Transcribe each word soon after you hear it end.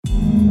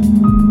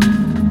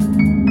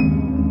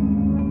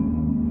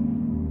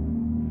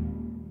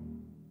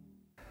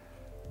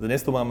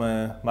Dnes tu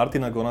máme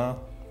Martina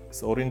Gona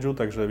z Orangeu,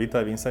 takže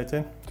vítaj v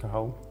Insighte.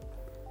 Čau.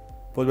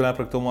 Poďme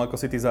najprv k tomu, ako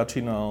si ty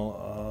začínal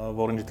v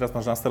Orangeu. Teraz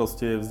máš na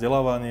starosti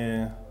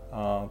vzdelávanie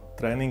a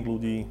tréning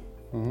ľudí.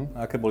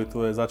 Aké boli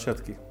tvoje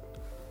začiatky?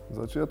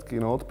 Začiatky,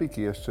 no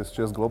odpiky ešte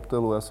z čias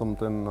Globtelu. Ja som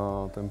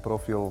ten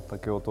profil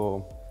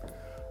takéhoto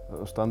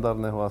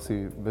štandardného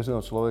asi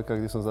bežného človeka,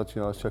 kde som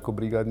začínal ešte ako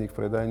brigádnik v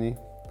predajni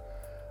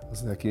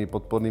s nejakými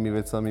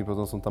podpornými vecami,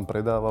 potom som tam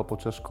predával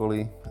počas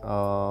školy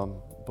a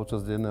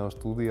počas denného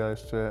štúdia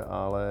ešte,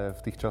 ale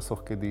v tých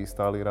časoch, kedy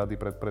stáli rady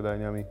pred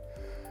predajňami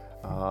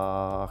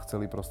a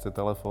chceli proste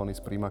telefóny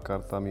s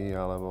primakartami,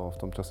 alebo v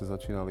tom čase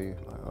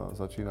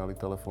začínali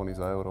telefóny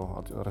za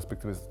euro,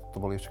 respektíve to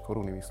boli ešte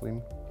koruny, myslím.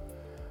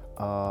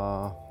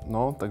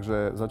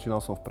 Takže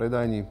začínal som v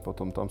predajni,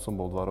 potom tam som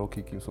bol 2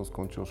 roky, kým som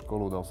skončil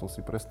školu, dal som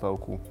si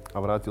prestávku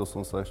a vrátil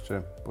som sa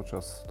ešte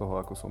počas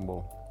toho, ako som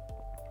bol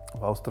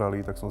v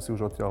Austrálii, tak som si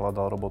už odtiaľ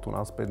hľadal robotu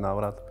naspäť,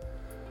 návrat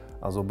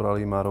a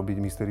zobrali ma robiť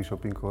mystery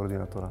shopping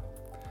koordinátora.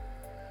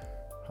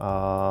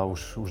 A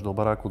už do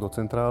baráku, do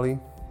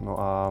centrály. No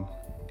a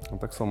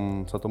tak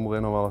som sa tomu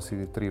venoval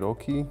asi 3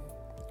 roky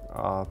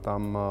a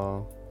tam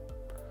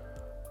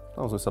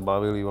sme sa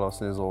bavili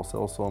vlastne so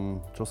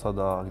salesom, čo sa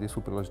dá, kde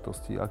sú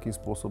príležitosti, akým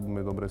spôsobom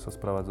je dobre sa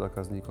správať s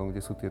zákazníkom,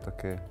 kde sú tie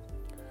také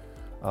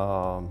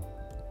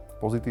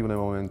pozitívne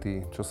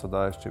momenty, čo sa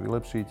dá ešte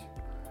vylepšiť.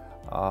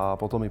 A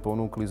potom mi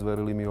ponúkli,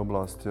 zverili mi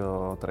oblasť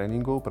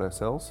tréningov pre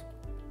sales,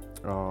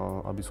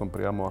 aby som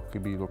priamo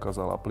akoby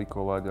dokázal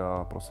aplikovať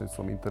a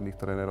prostredníctvom interných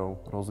trénerov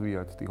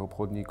rozvíjať tých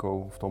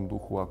obchodníkov v tom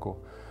duchu, ako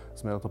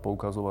sme na to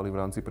poukazovali v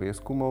rámci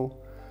prieskumov.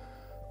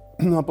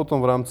 No a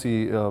potom v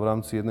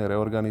rámci jednej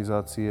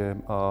reorganizácie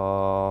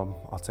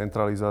a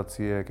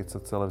centralizácie, keď sa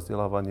celé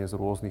vzdelávanie z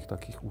rôznych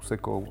takých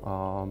úsekov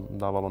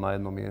dávalo na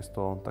jedno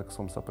miesto, tak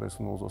som sa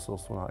presunul zo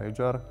salesu na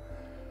HR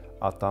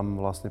a tam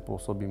vlastne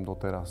pôsobím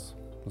doteraz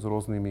s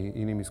rôznymi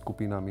inými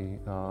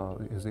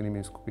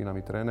skupinami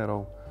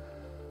trénerov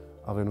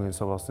a venujem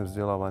sa vlastne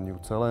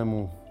vzdelávaniu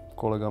celému.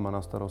 Kolega má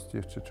na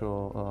starosti ešte,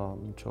 čo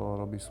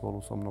robí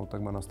spolu so mnou,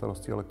 tak má na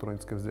starosti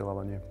elektronické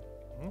vzdelávanie.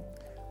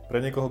 Pre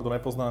niekoho, kto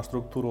nepozná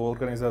štruktúru,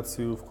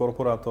 organizáciu v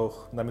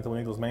korporátoch, dajme tomu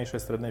niekto z menšej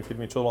strednej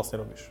firmy, čo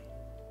vlastne robíš?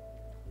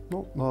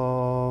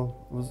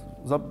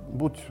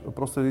 Buď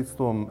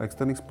prostredníctvom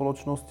externých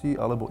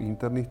spoločností, alebo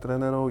interných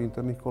trénerov,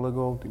 interných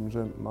kolegov, tým,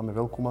 že máme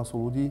veľkú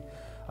masu ľudí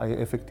a je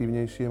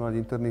efektívnejšie mať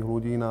interných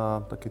ľudí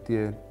na také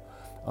tie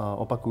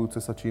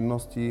opakujúce sa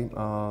činnosti,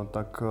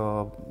 tak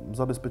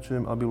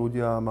zabezpečujem, aby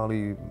ľudia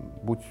mali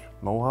buď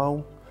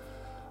know-how,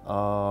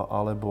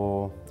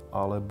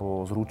 alebo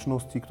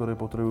zručnosti, ktoré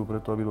potrebujú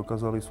preto, aby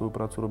dokázali svoju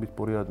prácu robiť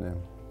poriadne.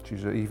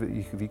 Čiže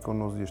ich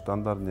výkonnosť je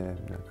štandardne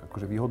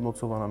akože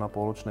vyhodnocovaná na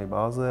poločnej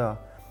báze a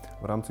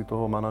v rámci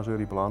toho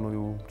manažéri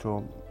plánujú,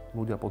 čo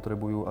ľudia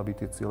potrebujú, aby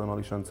tie ciele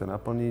mali šance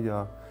naplniť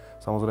a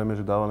samozrejme,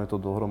 že dávame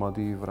to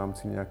dohromady v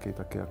rámci nejakej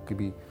také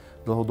akoby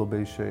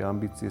dlhodobejšej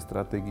ambície,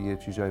 stratégie,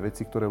 čiže aj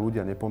veci, ktoré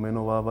ľudia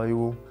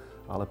nepomenovávajú,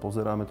 ale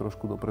pozeráme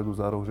trošku dopredu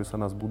za roh, že sa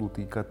nás budú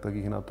týkať, tak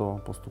ich na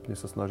to postupne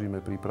sa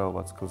snažíme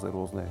pripravovať skrze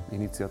rôzne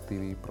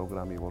iniciatívy,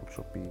 programy,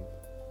 workshopy,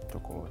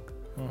 čokoľvek.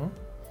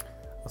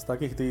 A z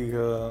takých tých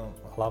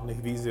hlavných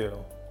víziev,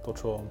 to,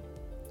 čo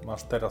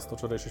máš teraz, to,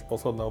 čo riešiš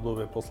posledné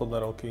obdobie, posledné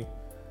roky,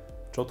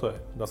 čo to je?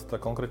 Dá sa to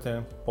tak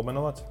konkrétne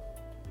pomenovať?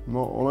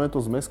 No, ono je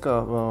to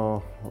zmeska.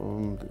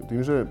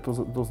 Tým, že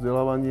to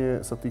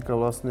vzdelávanie sa týka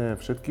vlastne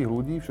všetkých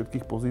ľudí,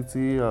 všetkých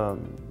pozícií a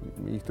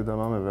my ich teda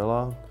máme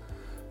veľa,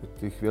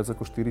 tých viac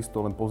ako 400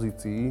 len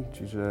pozícií,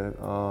 čiže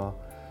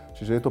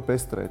je to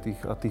pestré,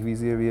 tých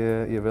víziev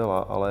je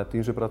veľa, ale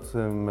tým, že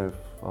pracujem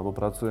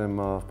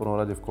v prvom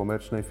rade v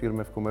komerčnej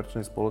firme, v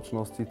komerčnej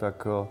spoločnosti,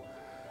 tak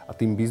a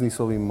tým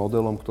biznisovým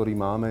modelom, ktorý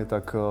máme,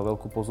 tak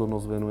veľkú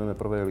pozornosť venujeme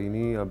prvej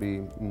línii,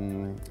 aby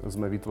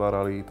sme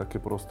vytvárali také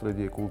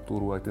prostredie,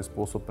 kultúru, aj ten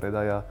spôsob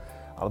predaja,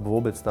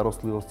 alebo vôbec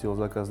starostlivosti o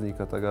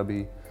zákazníka, tak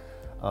aby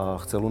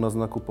chcel u nás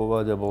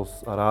nakupovať a bol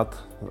rád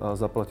a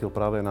zaplatil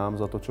práve nám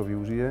za to, čo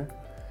využije.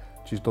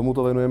 Čiže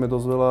tomuto venujeme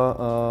dosť veľa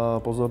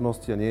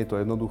pozornosti a nie je to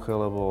jednoduché,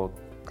 lebo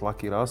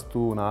tlaky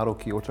rastú,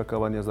 nároky,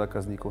 očakávania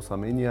zákazníkov sa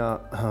menia,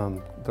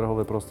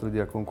 trhové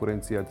prostredie a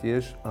konkurencia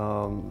tiež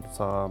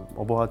sa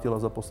obohatila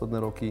za posledné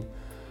roky.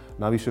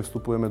 Navyše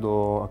vstupujeme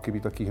do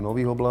akýby takých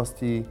nových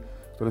oblastí,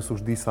 ktoré sú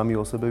vždy sami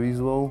o sebe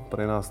výzvou.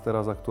 Pre nás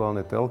teraz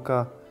aktuálne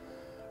telka.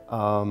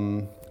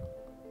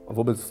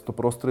 Vôbec to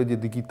prostredie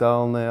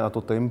digitálne a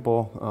to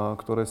tempo,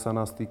 ktoré sa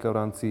nás týka v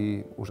rámci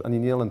už ani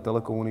nie len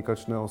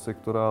telekomunikačného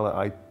sektora,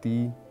 ale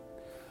IT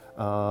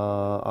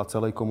a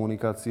celej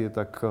komunikácie,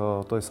 tak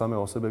to je samé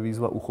o sebe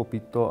výzva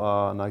uchopiť to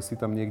a nájsť si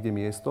tam niekde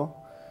miesto.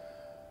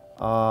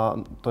 A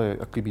to je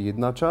akoby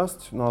jedna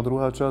časť. No a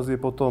druhá časť je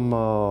potom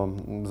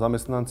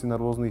zamestnanci na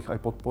rôznych aj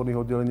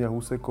podporných oddeleniach,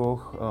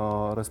 úsekoch,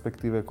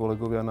 respektíve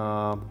kolegovia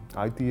na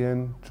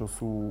ITN,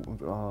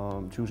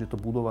 či už je to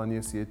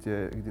budovanie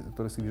siete,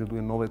 ktoré si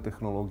vyžaduje nové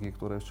technológie,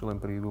 ktoré ešte len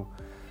prídu,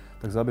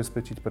 tak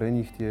zabezpečiť pre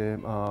nich tie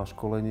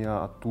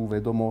školenia a tú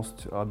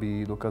vedomosť,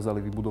 aby dokázali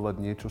vybudovať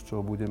niečo, z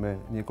čoho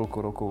budeme niekoľko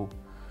rokov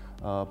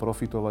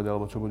profitovať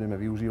alebo čo budeme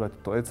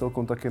využívať. To je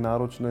celkom také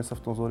náročné sa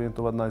v tom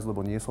zorientovať, nájsť,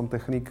 lebo nie som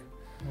technik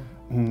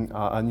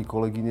a ani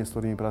kolegyne, s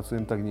ktorými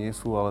pracujem, tak nie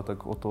sú, ale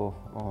tak o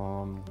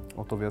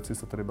to viacej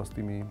sa treba s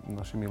tými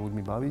našimi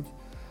ľuďmi baviť.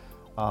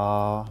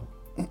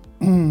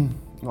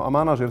 No a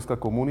manažerská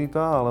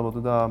komunita, alebo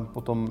teda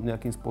potom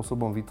nejakým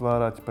spôsobom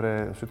vytvárať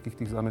pre všetkých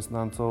tých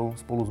zamestnancov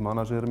spolu s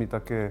manažérmi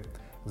také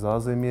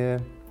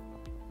zázemie,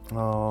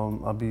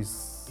 aby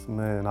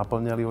sme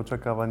naplňali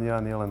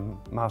očakávania nielen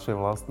naše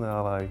vlastné,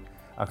 ale aj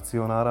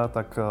akcionára,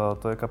 tak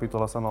to je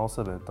kapitola sama o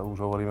sebe. To už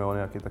hovoríme o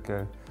nejakej také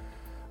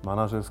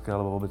manažerskej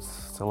alebo vôbec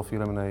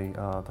celofiremnej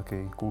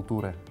takej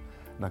kultúre,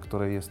 na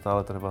ktorej je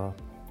stále treba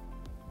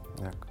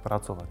nejak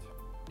pracovať.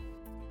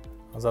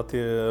 A za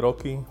tie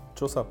roky,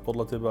 čo sa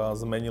podľa teba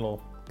zmenilo,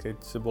 keď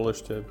bol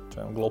ešte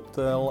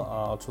Globtel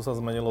a čo sa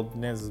zmenilo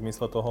dnes v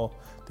zmysle toho,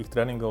 tých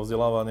tréningov,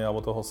 vzdelávania alebo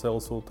toho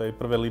salesu, tej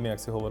prvej línie,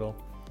 ak si hovoril?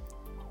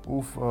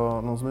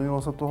 No zmenilo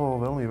sa toho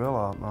veľmi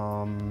veľa.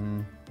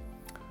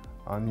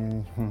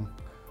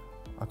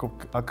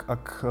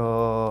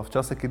 V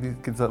čase,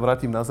 keď sa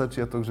vrátim na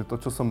začiatok, že to,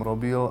 čo som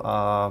robil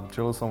a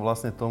čelil som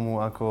vlastne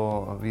tomu,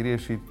 ako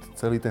vyriešiť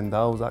celý ten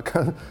dav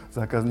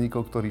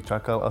zákazníkov, ktorý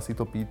čakal a si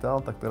to pýtal,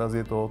 tak teraz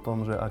je to o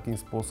tom, že akým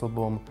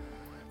spôsobom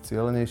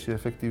cieľenejšie,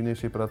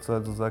 efektívnejšie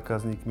pracovať so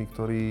zákazníkmi,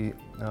 ktorí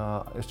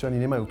ešte ani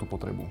nemajú tú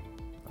potrebu.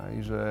 A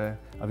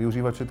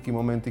využívať všetky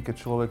momenty, keď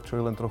človek čo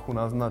je len trochu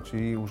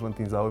naznačí, už len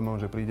tým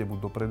záujmom, že príde buď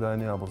do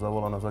predajne, alebo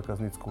zavolá na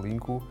zákaznícku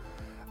linku,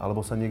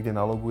 alebo sa niekde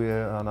naloguje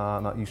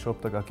na e-shop,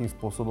 tak akým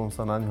spôsobom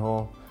sa na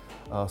ňo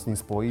s ním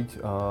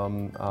spojiť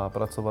a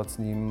pracovať s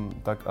ním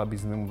tak, aby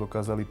sme mu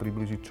dokázali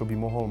približiť, čo by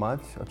mohol mať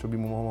a čo by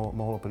mu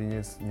mohlo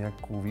priniesť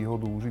nejakú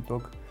výhodu,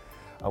 úžitok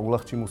a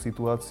uľahčí mu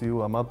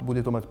situáciu a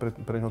bude to mať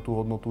pre ňo tú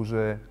hodnotu,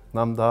 že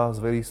nám dá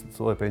zveriť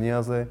svoje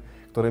peniaze,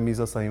 ktoré my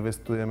zasa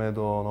investujeme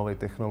do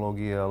novej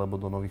technológie alebo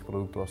do nových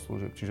produktov a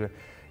služieb. Čiže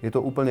je to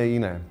úplne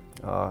iné.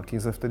 A kým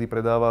sme vtedy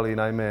predávali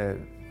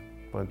najmä,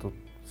 poviem to,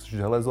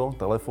 železo,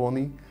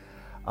 telefóny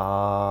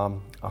a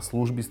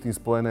služby s tým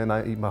spojené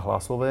iba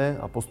hlasové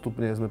a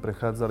postupne sme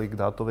prechádzali k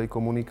dátovej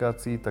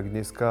komunikácii, tak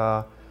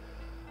dneska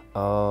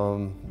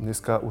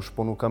už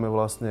ponúkame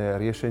vlastne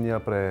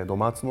riešenia pre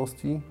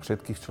domácnosti,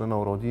 všetkých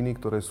členov rodiny,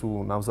 ktoré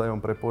sú navzájom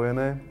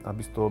prepojené,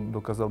 aby z toho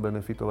dokázal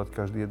benefitovať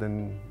každý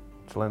jeden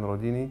člen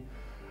rodiny.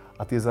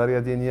 A tie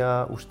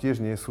zariadenia už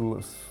tiež nie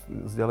sú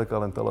zďaleka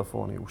len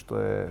telefóny, už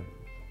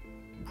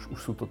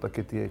sú to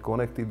také tie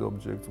connected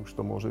objects, už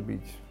to môže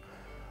byť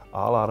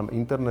alarm,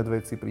 internet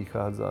veci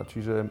prichádza,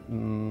 čiže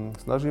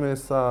snažíme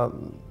sa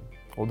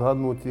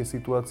odhadnúť tie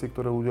situácie,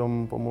 ktoré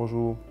ľuďom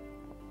pomôžu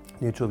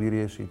niečo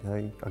vyriešiť.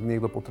 Hej. Ak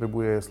niekto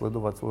potrebuje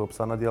sledovať svojho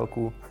psa na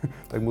diaľku,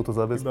 tak mu to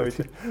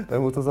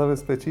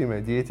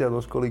zabezpečíme. Dieťa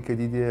do školy, keď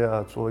ide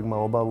a človek má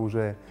obavu,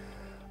 že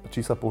či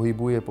sa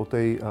pohybuje po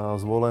tej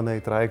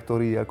zvolenej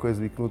trajektórii, ako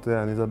je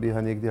zvyknuté a nezabieha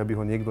niekde, aby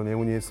ho niekto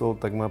neuniesol,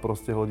 tak má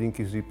proste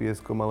hodinky s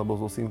GPS-kom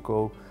alebo s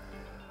osínkou.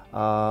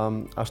 A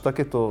až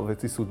takéto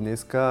veci sú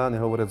dneska,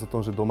 nehovoriac o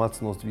tom, že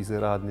domácnosť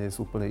vyzerá dnes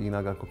úplne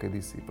inak ako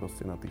kedysi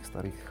proste na tých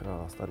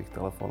starých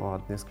telefónoch.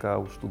 A dneska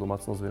už tú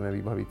domácnosť vieme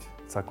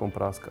vybaviť cakom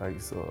prásk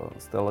aj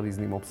s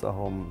televíznym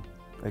obsahom,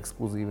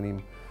 exkluzívnym.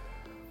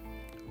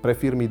 Pre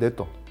firmy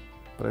deto.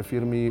 Pre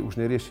firmy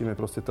už neriešime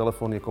proste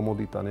telefón je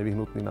komodita,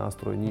 nevyhnutný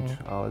nástroj, nič.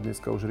 Ale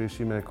dneska už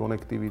riešime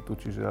konektivitu,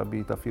 čiže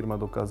aby tá firma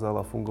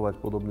dokázala fungovať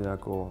podobne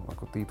ako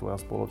ty, tvoja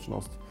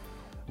spoločnosť.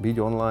 Byť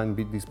online,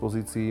 byť v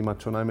dispozícii,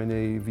 mať čo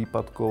najmenej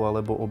výpadkov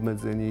alebo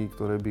obmedzení,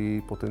 ktoré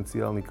by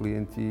potenciálni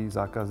klienti,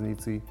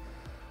 zákazníci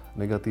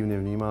negatívne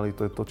vnímali.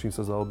 To je to, čím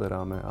sa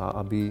zaoberáme.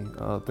 A aby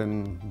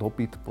ten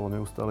dopyt po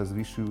neustále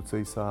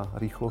zvyšujúcej sa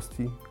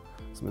rýchlosti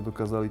sme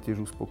dokázali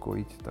tiež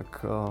uspokojiť,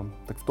 tak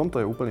v tomto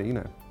je úplne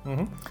iné.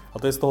 A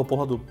to je z toho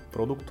pohľadu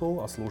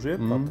produktov a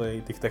služieb a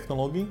tých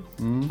technológií,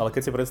 ale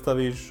keď si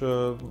predstavíš,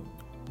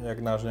 jak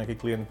náš nejaký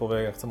klient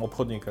povie, ja chcem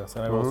obchodníka,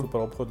 chcem najmä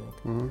super obchodník,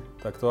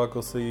 tak to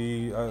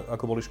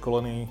ako boli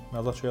školení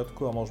na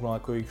začiatku a možno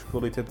ako ich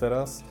školíte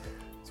teraz,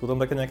 sú tam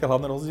také nejaké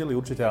hlavné rozdiely?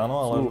 Určite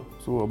áno, ale...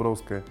 Sú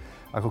obrovské.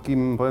 Ako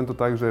kým, poviem to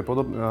tak, že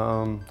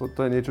to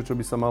je niečo, čo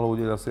by sa malo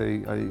udiať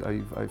asi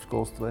aj v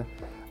školstve.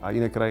 A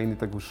iné krajiny,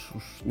 tak už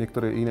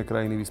niektoré iné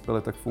krajiny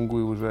vyspelé tak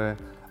fungujú, že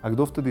ak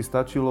dovtedy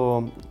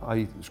stačilo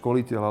aj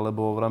školiteľ,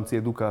 alebo v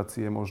rámci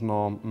edukácie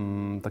možno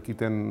taký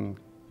ten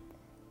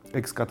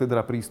ex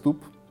katedra prístup,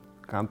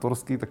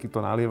 kantorský,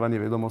 takýto nalievanie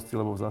vedomostí,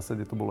 lebo v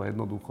zásade to bolo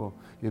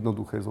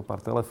jednoduché zo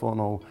pár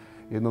telefónov,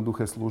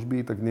 jednoduché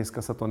služby, tak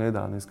dneska sa to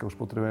nedá. Dneska už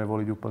potrebujeme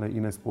voliť úplne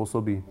iné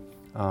spôsoby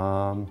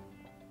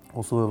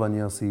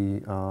osvojovania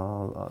si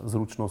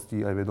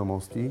zručností aj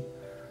vedomostí.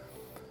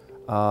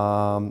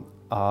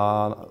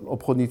 A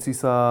obchodníci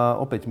sa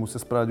opäť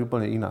musia správať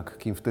úplne inak.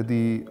 Kým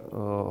vtedy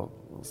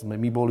sme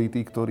my boli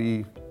tí,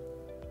 ktorí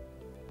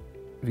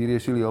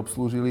vyriešili a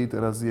obslúžili,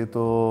 teraz je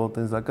to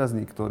ten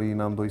zákazník, ktorý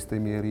nám do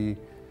istej miery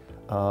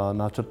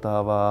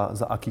načrtáva,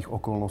 za akých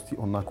okolností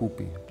on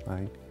nakúpi.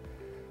 Hej.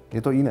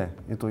 Je to iné.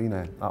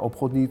 A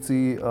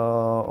obchodníci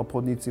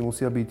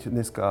musia byť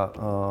dneska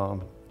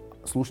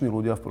slušní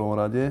ľudia v prvom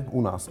rade,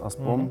 u nás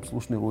aspoň,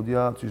 slušní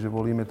ľudia, čiže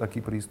volíme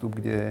taký prístup,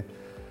 kde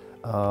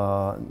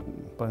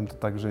poviem to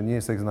tak, že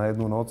nie je sex na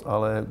jednu noc,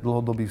 ale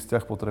dlhodobý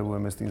vzťah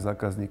potrebujeme s tým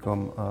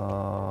zákazníkom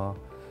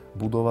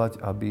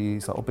budovať,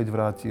 aby sa opäť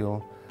vrátil,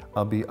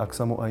 aby ak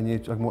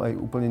mu aj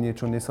úplne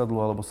niečo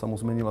nesadlo alebo sa mu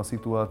zmenila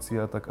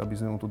situácia, tak aby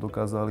sme mu to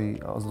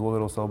dokázali a s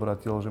dôverou sa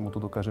obrátil, že mu to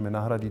dokážeme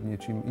nahradiť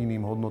niečím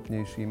iným,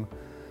 hodnotnejším.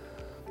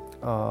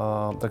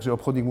 Takže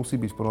obchodník musí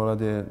byť v prvom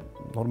rade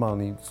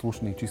normálny,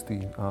 slušný,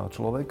 čistý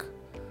človek.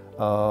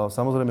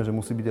 Samozrejme, že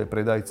musí byť aj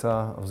predajca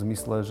v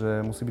zmysle, že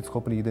musí byť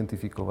schopný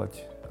identifikovať,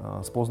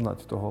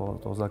 spoznať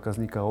toho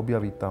zákazníka,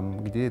 objaviť tam,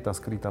 kde je tá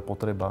skrytá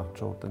potreba,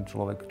 čo ten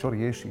človek, čo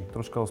rieši,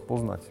 troška ho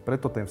spoznať.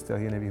 Preto ten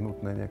vzťah je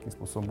nevyhnutné nejakým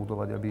spôsobom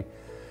budovať,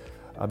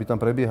 aby tam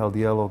prebiehal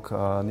dialog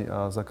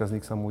a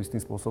zákazník sa mu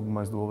istým spôsobom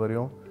aj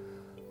zdôveril.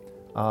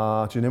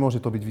 Čiže nemôže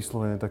to byť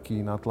vyslovene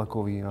taký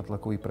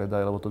nátlakový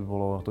predaj, lebo to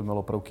by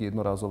malo prvky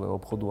jednorázového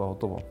obchodu a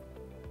hotovo.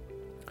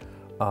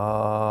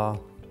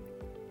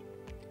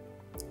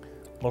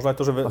 Možno aj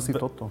to, že asi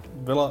toto.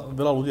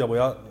 Veľa ľudí, alebo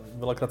ja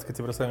veľakrát, keď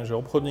si predstavím, že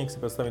obchodník, si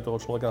predstavím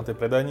toho človeka na tej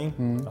predajni,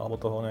 alebo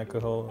toho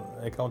nejakého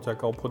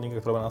accountiaka, obchodníka,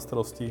 ktorý má na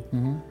starosti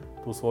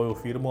tú svoju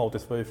firmu, alebo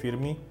tie svoje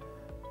firmy.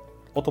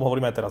 O tom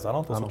hovoríme aj teraz,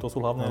 áno? To sú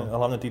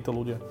hlavne títo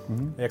ľudia.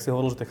 Jak si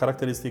hovoril, že tie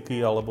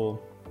charakteristiky, alebo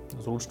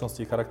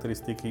zručnosti,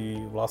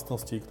 charakteristiky,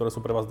 vlastnosti, ktoré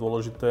sú pre vás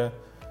dôležité,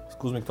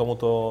 skús mi k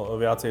tomuto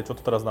viacej, čo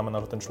to teraz znamená,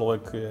 že ten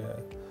človek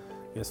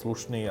je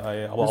slušný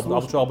a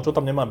alebo čo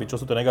tam nemá byť, čo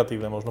sú tie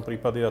negatívne možno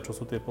prípady a čo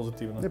sú tie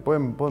pozitívne?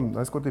 Poviem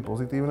najskôr tie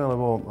pozitívne,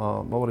 lebo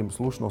hovorím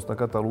slušnosť,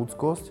 taká tá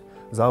ľudskosť,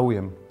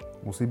 záujem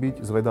musí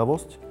byť,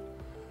 zvedavosť.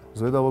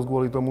 Zvedavosť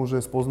kvôli tomu,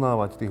 že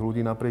spoznávať tých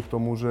ľudí napriek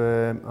tomu,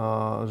 že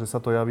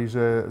sa to javí,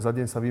 že za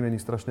deň sa vymení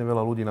strašne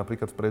veľa ľudí,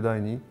 napríklad v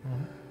predajni.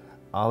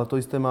 Ale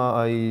to isté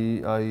má aj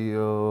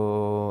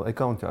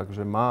accounták,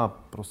 že má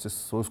proste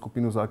svoju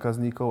skupinu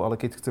zákazníkov, ale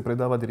keď chce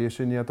predávať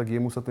riešenia, tak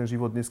jemu sa ten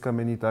život dneska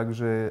mení tak,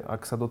 že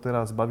ak sa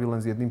doteraz bavil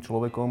len s jedným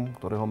človekom,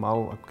 ktorého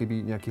mal ako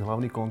keby nejaký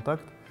hlavný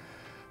kontakt,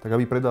 tak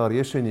aby predal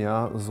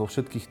riešenia zo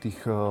všetkých tých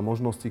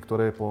možností,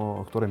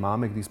 ktoré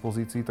máme k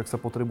dispozícii, tak sa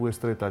potrebuje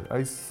stretať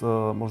aj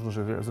možno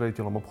že s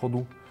riaditeľom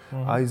obchodu,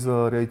 aj s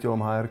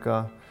riaditeľom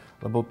HR,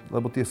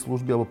 lebo tie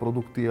služby alebo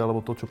produkty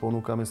alebo to, čo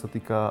ponúkame, sa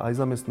týka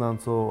aj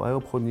zamestnancov, aj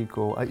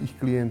obchodníkov, aj ich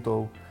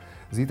klientov.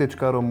 S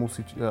ITčkárom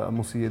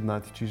musí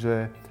jednať,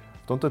 čiže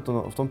v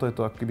tomto je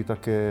to akoby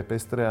také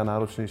pestré a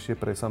náročnejšie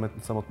pre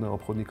samotného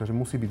obchodníka, že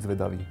musí byť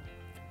zvedavý.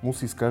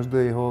 Musí z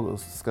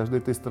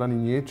každej tej strany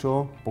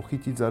niečo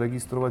pochytiť,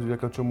 zaregistrovať,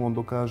 vďaka čomu on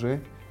dokáže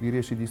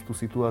vyriešiť istú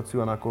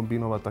situáciu a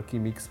nakombinovať taký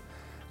mix,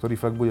 ktorý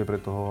fakt bude pre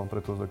toho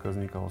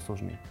zákazníka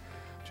osožný.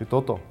 Čiže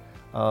toto.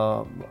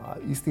 A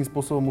istým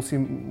spôsobom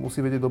musí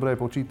vedieť dobre aj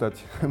počítať,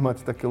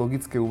 mať také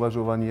logické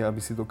uvažovanie, aby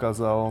si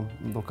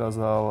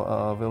dokázal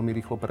veľmi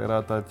rýchlo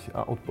prerátať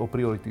a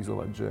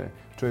oprioritizovať, že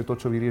čo je to,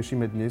 čo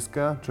vyriešime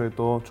dneska, čo je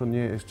to, čo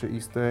nie je ešte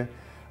isté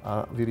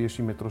a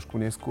vyriešime trošku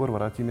neskôr,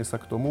 vrátime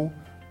sa k tomu,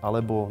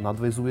 alebo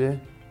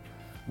nadväzuje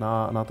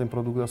na ten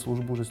produkt a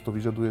službu, že si to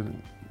vyžaduje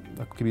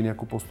ako keby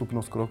nejakú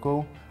postupnosť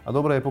krokov. A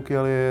dobré je,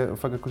 pokiaľ je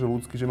fakt akože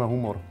ľudský, že má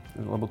humor,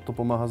 lebo to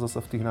pomáha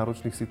zasa v tých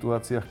náročných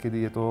situáciách,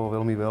 kedy je to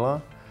veľmi veľa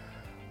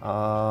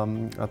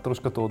a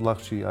troška to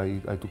odľahčí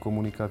aj tú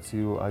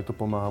komunikáciu, aj to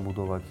pomáha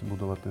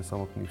budovať ten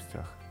samotný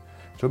vzťah.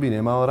 Čo by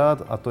nemal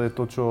rád, a to je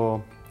to,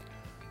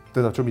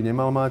 čo by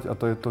nemal mať, a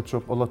to je to,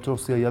 podľa čoho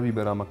si aj ja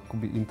vyberám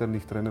akoby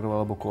interných trénerov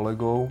alebo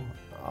kolegov.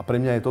 A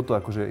pre mňa je toto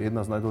akože jedna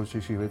z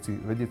najdôležitejších vecí,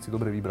 vedieť si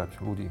dobre vybrať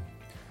ľudí.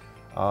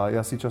 A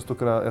ja si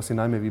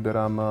najmä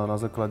vyberám na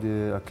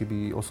základe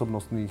akýby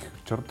osobnostných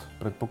črt,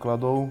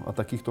 predpokladov a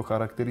takýchto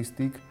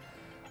charakteristík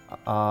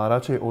a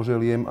radšej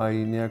oželiem aj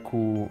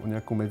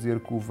nejakú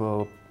medzierku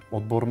v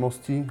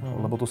odbornosti,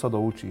 lebo to sa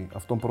doučí.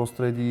 A v tom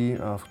prostredí,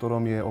 v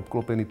ktorom je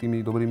obklopený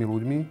tými dobrými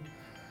ľuďmi,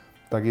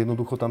 tak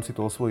jednoducho tam si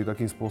to osvojí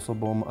takým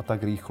spôsobom a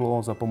tak rýchlo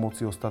za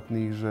pomoci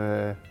ostatných,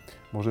 že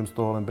môžem z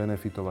toho len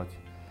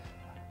benefitovať.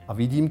 A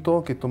vidím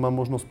to, keď to mám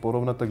možnosť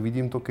porovnať, tak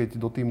vidím to, keď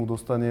do týmu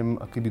dostanem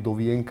akoby do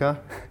vienka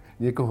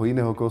niekoho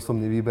iného, koho som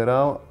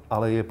nevyberal,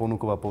 ale je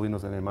ponuková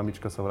povinnosť, neviem,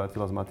 mamička sa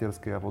vrátila z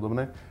materskej a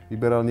podobne,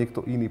 vyberal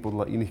niekto iný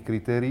podľa iných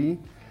kritérií,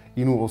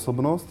 inú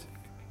osobnosť,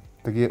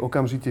 tak je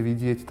okamžite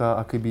vidieť tá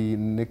akoby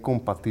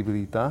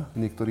nekompatibilita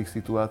v niektorých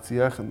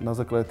situáciách na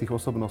základe tých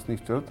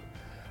osobnostných črt.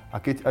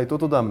 A keď aj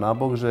toto dám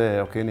nabok,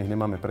 že OK, nech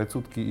nemáme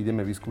predsudky,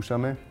 ideme,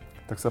 vyskúšame,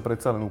 tak sa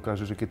predsa len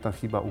ukáže, že keď tam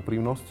chýba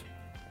úprimnosť,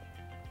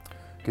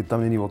 keď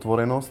tam není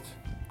otvorenosť,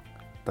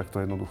 tak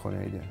to jednoducho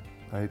nejde.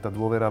 Aj tá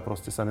dôvera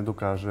proste sa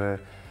nedokáže.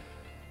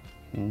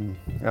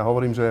 Ja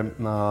hovorím, že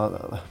na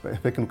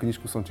peknú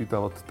knižku som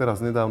čítal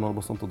teraz nedávno,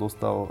 lebo som to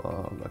dostal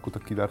ako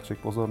taký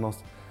darček, pozornosť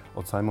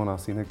od Simona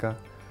Sineka,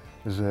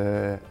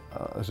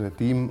 že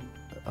tým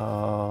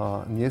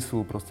nie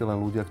sú proste len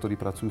ľudia, ktorí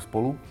pracujú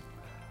spolu,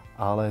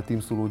 ale tým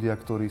sú ľudia,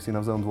 ktorí si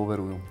navzájom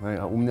dôverujú.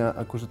 A u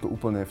mňa akože to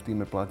úplne v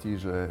tíme platí,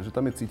 že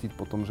tam je cítiť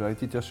potom, že aj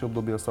tie ťažšie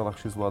obdobia sa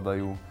ľahšie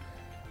zvládajú.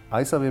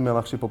 Aj sa vieme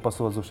ľahšie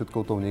popasovať so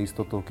všetkou tou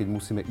neistotou, keď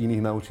musíme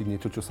iných naučiť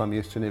niečo, čo sami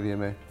ešte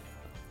nevieme.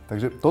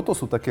 Takže toto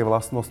sú také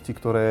vlastnosti,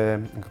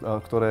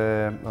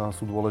 ktoré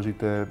sú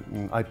dôležité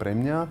aj pre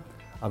mňa.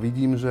 A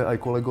vidím, že aj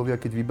kolegovia,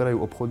 keď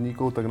vyberajú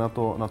obchodníkov, tak na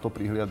to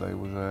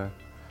prihliadajú,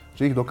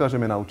 že ich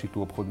dokážeme naučiť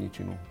tú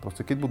obchodníčinu.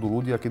 Proste keď budú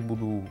ľudia, keď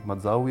budú mať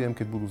záujem,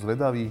 keď budú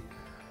zvedaví,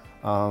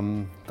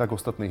 tak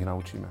ostatní ich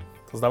naučíme.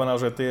 To znamená,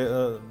 že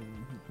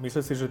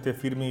myslíš si, že tie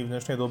firmy v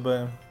dnešnej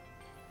dobe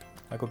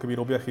ako keby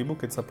robia chybu,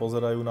 keď sa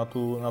pozerajú na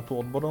tú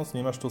odbornosť?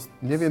 Nemáš to...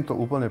 Neviem to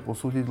úplne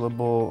posúdiť,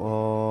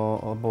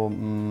 lebo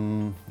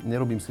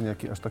nerobím si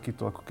nejaký až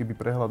takýto ako keby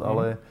prehľad,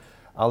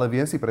 ale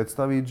viem si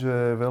predstaviť, že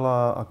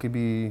veľa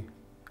akoby,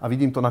 a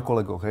vidím to na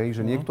kolegoch, hej,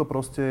 že niekto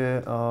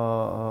proste,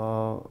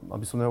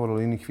 aby som nehovoril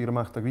o iných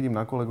firmách, tak vidím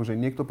na kolegoch, že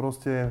niekto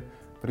proste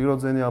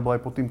prirodzene alebo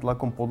aj pod tým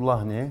tlakom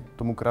podľahne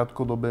tomu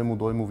krátkodobému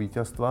dojmu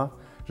víťazstva,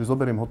 že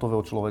zoberiem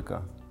hotového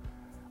človeka.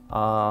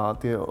 A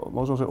tie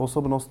možno, že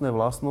osobnostné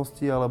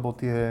vlastnosti alebo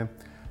tie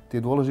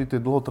dôležité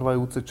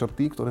dlhotrvajúce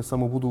črty, ktoré sa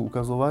mu budú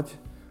ukazovať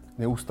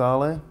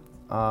neustále,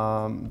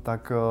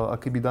 tak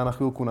akýby dá na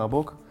chvíľku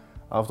nabok.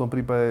 A v tom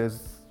prípade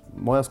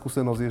moja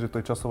skúsenosť je, že to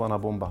je časovaná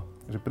bomba.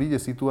 Že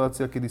príde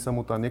situácia, kedy sa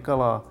mu tá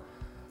nekalá,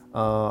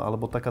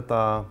 alebo taká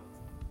tá,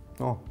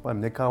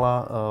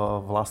 nekalá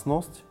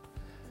vlastnosť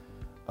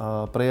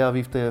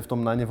prejaví v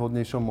tom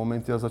najnevhodnejšom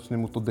momente a začne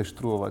mu to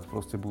deštruovať.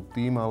 Proste buď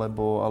tým,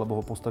 alebo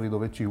ho postaví do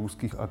väčších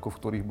úzkých, ako v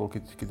ktorých bol,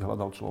 keď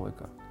hľadal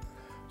človeka.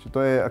 Čiže to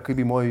je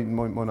akýby môj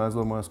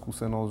názor, moja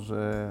skúsenosť,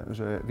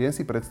 že viem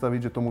si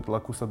predstaviť, že tomu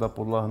tlaku sa dá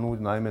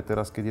podľahnúť, najmä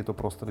teraz, keď je to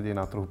prostredie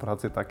na trhu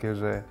práce také,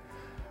 že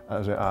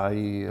aj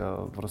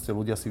proste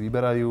ľudia si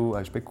vyberajú,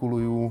 aj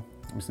špekulujú,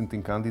 myslím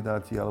tým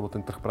kandidáti, alebo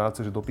ten trh práce,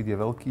 že dopyt je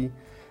veľký.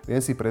 Viem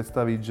si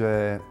predstaviť,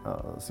 že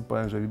si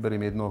poviem, že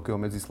vyberiem jednoho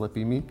medzi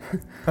slepými,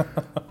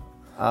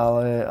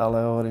 ale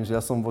hovorím, že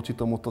ja som voči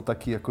tomuto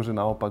taký akože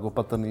naopak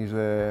opatrný,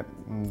 že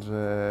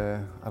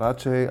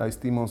radšej aj s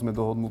týmom sme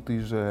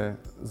dohodnutí, že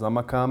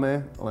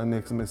zamakáme, len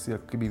nech sme si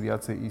akoby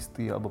viacej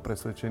istí alebo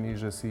presvedčení,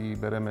 že si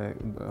bereme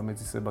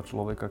medzi seba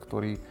človeka,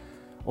 ktorý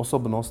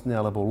osobnostne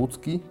alebo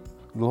ľudsky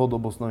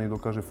dlhodobo s nami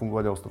dokáže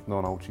fungovať a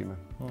ostatného naučíme.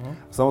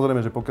 Samozrejme,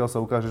 že pokiaľ sa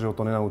ukáže, že ho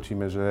to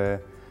nenaučíme, že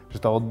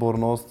tá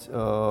odbornosť,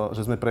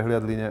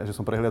 že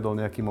som prehliadol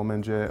nejaký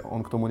moment, že on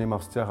k tomu nemá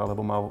vzťah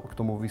alebo má k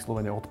tomu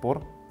vyslovene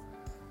odpor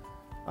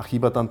a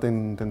chýba tam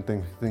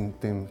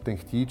ten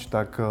chtíč,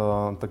 tak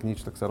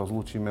nič, tak sa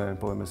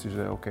rozlúčime, povieme si,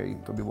 že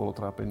OK, to by bolo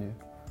trápenie.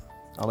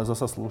 Ale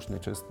zasa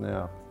slušne,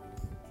 čestne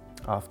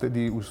a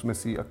vtedy už sme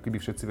si akoby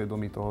všetci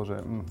vedomí toho,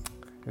 že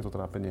je to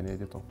trápenie,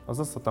 nejde to. A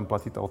zasa tam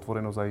platí tá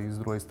otvorenosť aj z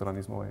druhej strany,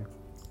 z mojej.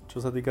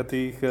 Čo sa týka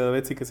tých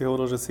vecí, keď si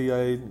hovoril, že si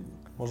aj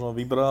možno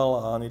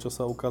vybral a niečo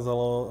sa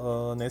ukázalo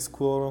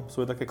neskôr,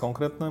 sú aj také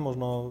konkrétne,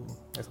 možno,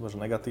 nechcem povedať,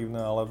 že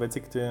negatívne, ale veci,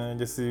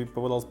 kde si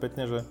povedal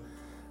spätne,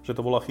 že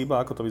to bola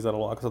chyba, ako to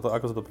vyzeralo,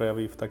 ako sa to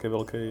prejaví v takej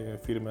veľkej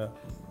firme,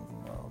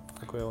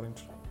 ako je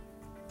Orange?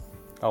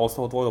 Ale z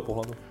toho tvojho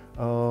pohľadu.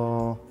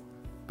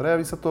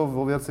 Prejaví sa to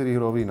vo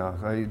viacerých rovinách.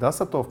 Aj dá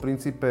sa to v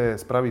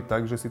princípe spraviť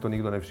tak, že si to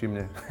nikto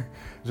nevšimne.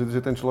 že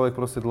ten človek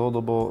proste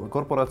dlhodobo...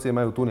 Korporácie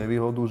majú tú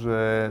nevýhodu, že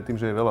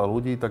tým, že je veľa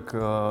ľudí, tak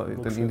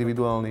ten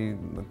individuálny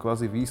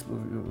kvázi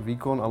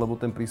výkon alebo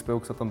ten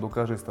príspevok sa tam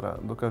dokáže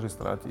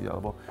strátiť.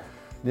 Alebo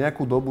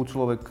nejakú dobu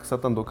človek sa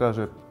tam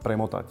dokáže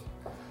premotať.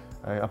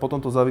 A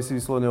potom to závisí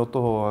vyslovene od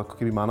toho ako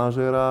keby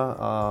manažéra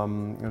a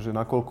že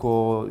nakoľko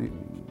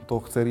to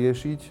chce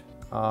riešiť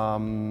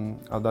a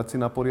dať si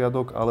na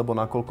poriadok, alebo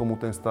nakoľko mu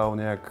ten stav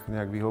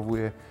nejak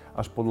vyhovuje,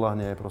 až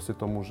podľahne proste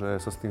tomu,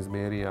 že sa s tým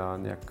zmierí a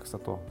nejak sa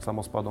to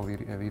samospádom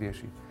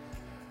vyrieši.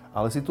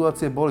 Ale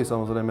situácie boli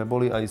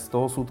aj z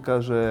toho súdka,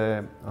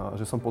 že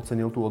som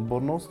podcenil tú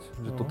odbornosť,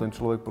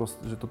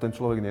 že to ten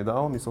človek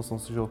nedal. Myslel som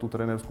si, že ho tú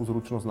trénerskú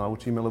zručnosť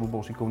naučíme, lebo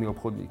bol šikovný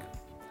obchodník.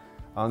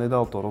 Ale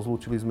nedal to.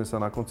 Rozlúčili sme sa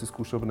na konci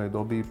skúšobnej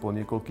doby po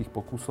niekoľkých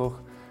pokusoch.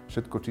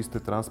 Všetko čisté,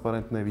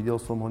 transparentné,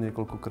 videl som ho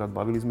niekoľkokrát,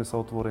 bavili sme sa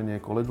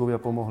otvorene, kolegovia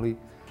pomohli.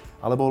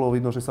 Ale bolo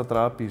vidno, že sa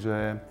trápi,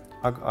 že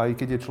aj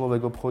keď je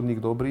človek obchodník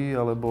dobrý,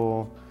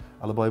 alebo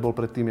aj bol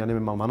predtým,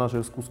 mal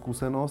manažerskú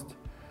skúsenosť,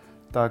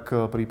 tak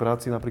pri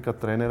práci napríklad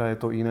trénera je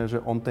to iné,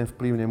 že on ten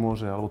vplyv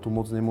nemôže, alebo tú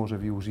moc nemôže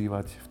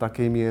využívať v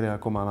takej miere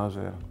ako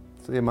manažér.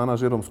 Je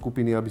manažérom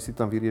skupiny, aby si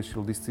tam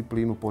vyriešil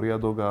disciplínu,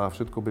 poriadok a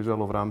všetko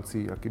bežalo v rámci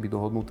akoby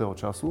dohodnutého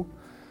času.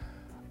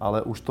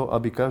 Ale už to,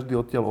 aby každý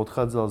odtiaľ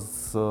odchádzal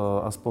s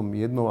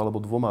aspoň jednou alebo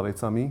dvoma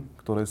vecami,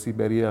 ktoré si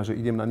berie a že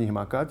idem na nich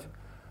makať,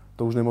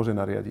 to už nemôže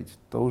nariadiť.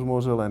 To už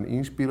môže len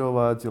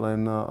inšpirovať,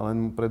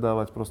 len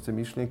predávať proste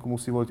myšlienku,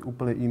 musí voliť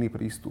úplne iný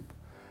prístup.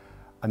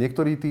 A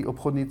niektorí tí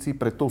obchodníci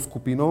pred tou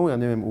skupinou,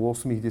 u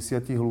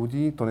 8-10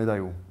 ľudí, to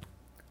nedajú.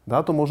 Dá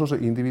to možno, že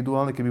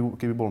individuálne,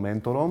 keby bol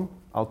mentorom,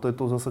 ale to je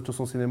to zase, čo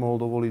som si nemohol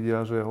dovoliť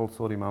ja, že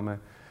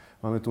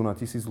máme tu na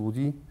 1000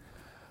 ľudí,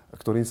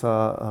 ktorým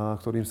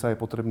sa je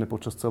potrebné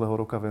počas celého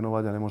roka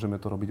venovať a nemôžeme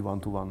to robiť one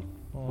to one.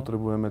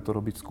 Potrebujeme to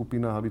robiť v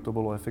skupinách, aby to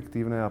bolo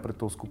efektívne a pred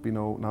tou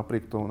skupinou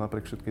napriek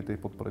všetkej tej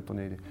podpore to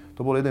nejde.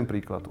 To bol jeden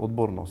príklad,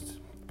 odbornosť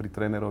pri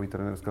trénerovi,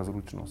 trénerská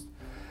zručnosť.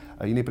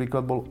 A iný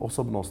príklad bol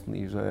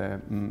osobnostný,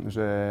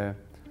 že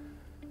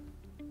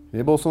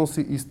Nebol som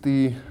si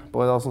istý,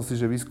 povedal som si,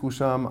 že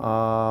vyskúšam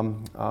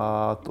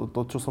a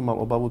to, čo som mal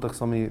obavu, tak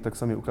sa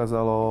mi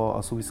ukázalo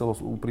a súviselo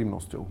s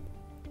úprimnosťou.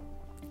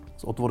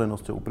 S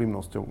otvorenosťou,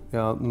 úprimnosťou.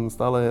 Ja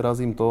stále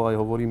razím to, aj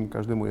hovorím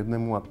každému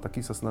jednému a taký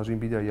sa snažím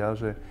byť aj ja,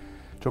 že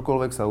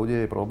čokoľvek sa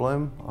udeje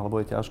problém,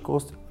 alebo je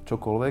ťažkosť,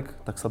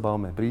 čokoľvek, tak sa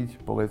bavme, príď,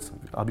 povedz,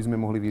 aby sme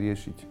mohli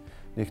vyriešiť.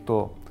 Nech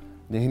to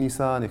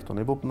nehnysá, nech to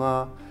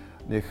nebopná,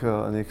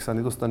 nech sa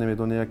nedostaneme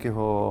do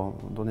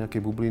nejakej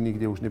bubliny,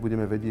 kde už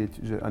nebudeme vedieť,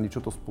 že ani čo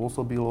to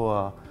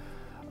spôsobilo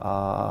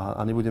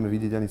a nebudeme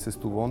vidieť ani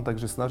cestu von.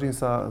 Takže snažím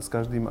sa s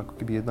každým ako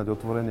keby jednať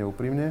otvorene,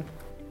 úprimne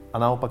a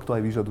naopak to aj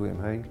vyžadujem,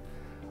 hej.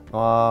 No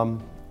a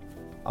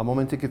v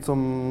momente,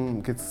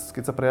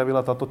 keď sa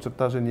prejavila táto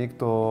črta, že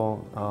niekto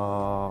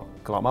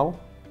klamal,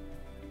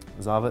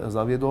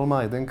 zaviedol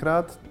ma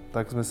jedenkrát,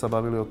 tak sme sa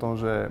bavili o tom,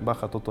 že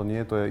bacha, toto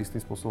nie, to je istým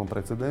spôsobom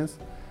precedens.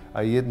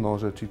 A jedno,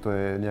 že či to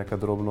je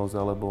nejaká drobnosť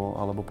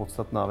alebo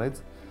podstatná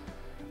vec.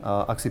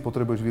 A ak si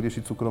potrebuješ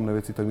vyriešiť súkromné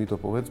veci, tak mi to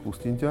povedz,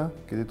 pustím ťa,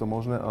 keď je to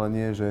možné, ale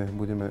nie, že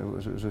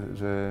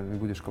mi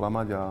budeš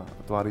klamať a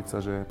tváriť sa,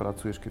 že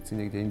pracuješ, keď si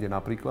niekde inde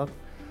napríklad.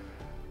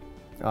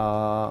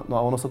 No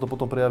a ono sa to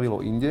potom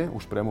prejavilo inde,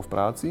 už priamo v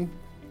práci.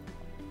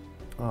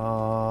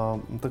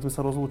 Tak sme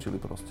sa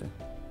rozlúčili proste.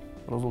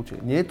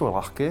 Nie je to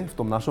ľahké v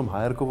tom našom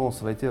HR-kovom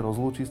svete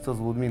rozlúčiť sa s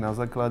ľuďmi na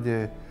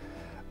základe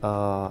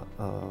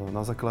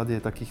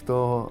takýchto,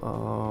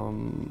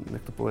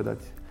 jak to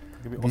povedať,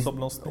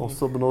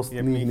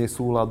 osobnostných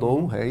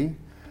nesúladov, hej.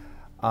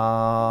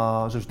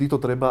 A že vždy to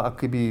treba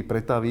akoby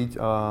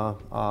pretaviť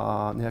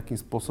a nejakým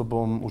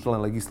spôsobom už len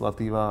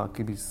legislatíva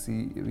akoby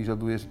si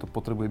vyžaduje, že to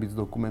potrebuje byť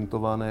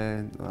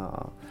zdokumentované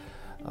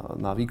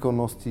na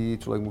výkonnosti,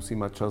 človek musí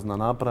mať čas na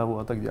nápravu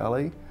a tak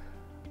ďalej.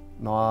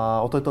 No a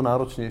o to je to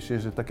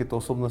náročnejšie, že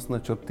takéto osobnostné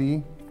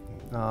črty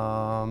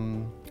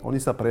oni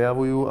sa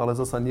prejavujú, ale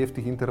zasa nie v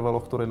tých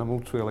intervaloch, ktoré nám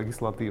určuje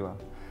legislatíva.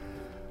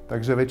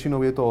 Takže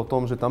väčšinou je to o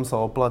tom, že tam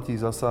sa oplatí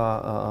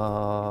zasa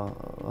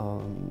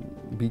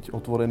byť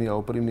otvorený a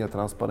úprimný a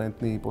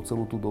transparentný po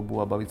celú tú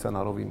dobu a baviť sa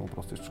na rovinu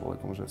proste s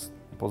človekom, že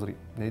pozri,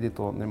 nejde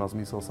to, nemá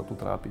zmysel sa tu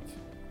trápiť.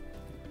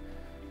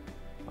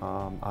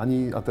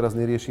 A teraz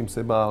neriešim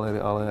seba,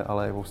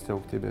 ale aj vo vzťahu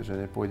k tebe, že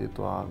nepôjde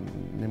to a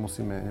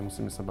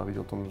nemusíme sa baviť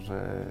o tom,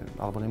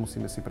 alebo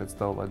nemusíme si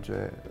predstavovať, že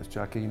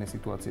ešte aké iné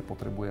situácie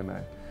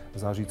potrebujeme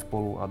zažiť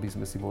spolu, aby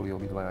sme si boli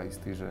obidvaja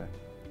istí, že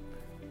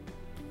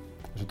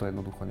to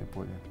jednoducho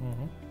nepôjde.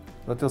 Mm-hmm.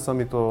 Zatiaľ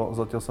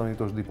sa mi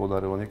to vždy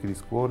podarilo, niekedy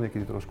skôr,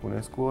 niekedy trošku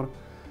neskôr.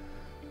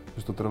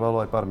 Že to trvalo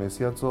aj pár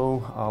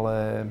mesiacov,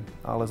 ale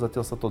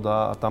zatiaľ sa to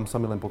dá a tam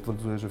sa mi len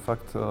potvrdzuje, že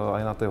fakt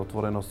aj na tej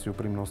otvorenosti,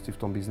 úprimnosti v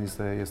tom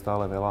biznise je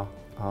stále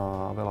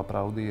veľa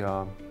pravdy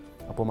a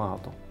pomáha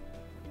to.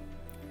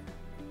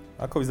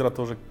 Ako vyzerá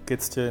to, že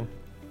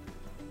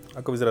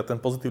ako vyzerá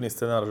ten pozitívny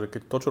scenár, že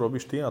keď to, čo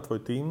robíš ty a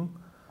tvoj tím,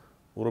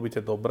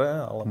 urobíte dobre,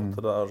 alebo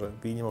teda, že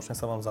výnimočne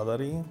sa vám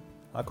zadarí,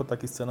 ako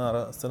taký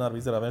scenár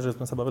vyzerá? Viem, že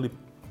sme sa bavili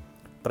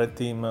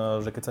predtým,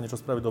 že keď sa niečo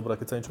spraví dobre,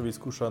 keď sa niečo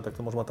vyskúša, tak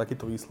to môže mať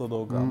takýto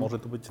výsledok a môže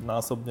to byť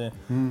násobne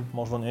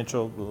možno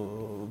niečo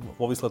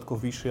vo výsledkoch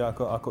vyššie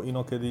ako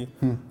inokedy.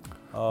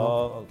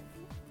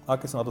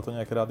 Aké sú na toto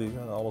nejaké rady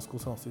alebo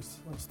skúsenosti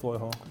z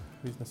tvojho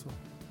biznesu?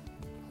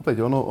 Opäť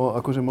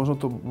akože možno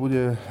to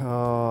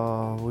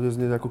bude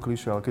znieť ako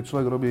klišé, ale keď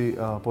človek robí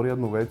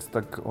poriadnu vec,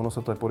 tak ono sa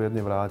to aj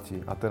poriadne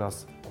vráti. A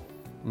teraz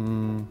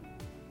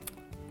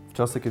v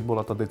čase, keď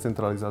bola tá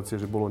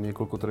decentralizácia, že bolo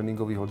niekoľko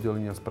tréningových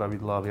oddelení a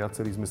spravidla,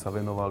 viacerí sme sa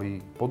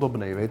venovali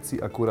podobnej veci,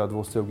 akurát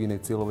vo vzťahu k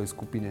inej cieľovej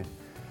skupine.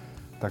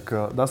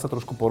 Tak dá sa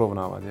trošku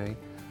porovnávať, hej.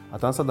 A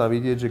tam sa dá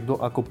vidieť, že kto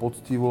ako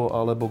poctivo,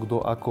 alebo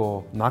kto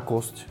ako na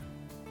kosť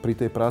pri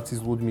tej práci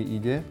s ľuďmi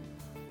ide.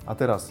 A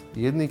teraz,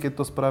 jedni, keď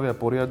to spravia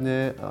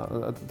poriadne,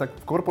 tak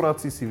v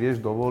korporácii si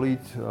vieš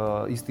dovoliť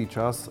istý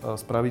čas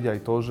spraviť aj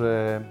to,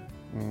 že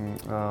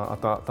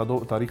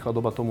tá rýchla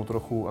doba tomu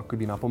trochu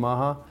akoby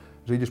napomáha,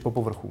 že ideš po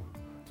povrchu.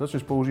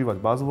 Začneš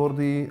používať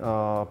buzzwordy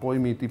a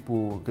pojmy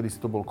typu, kedysi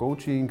to bol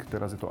coaching,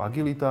 teraz je to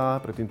agilita,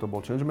 predtým to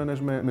bol change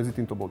management, medzi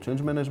tým to bol change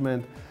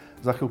management,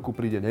 za chvíľku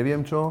príde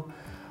neviem čo.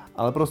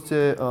 Ale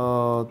proste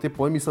tie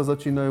pojmy sa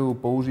začínajú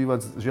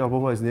používať, žiaľ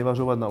Bohu, aj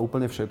znevažovať na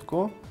úplne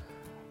všetko,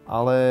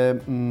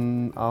 ale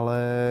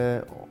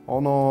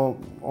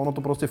ono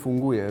to proste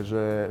funguje,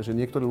 že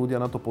niektorí ľudia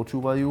na to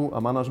počúvajú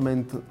a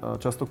manažment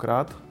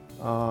častokrát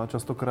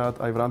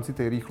aj v rámci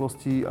tej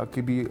rýchlosti a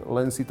keby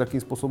len si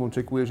takým spôsobom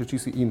čekuje, že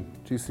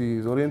či si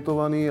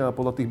zorientovaný a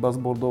podľa tých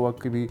buzzboardov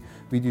keby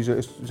vidí,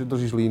 že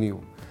držíš líniu.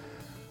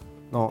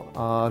 No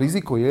a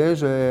riziko je,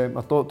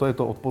 a to je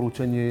to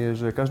odporúčanie,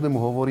 že každému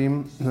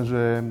hovorím,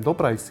 že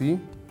dopraj si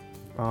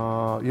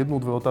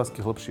jednu, dve otázky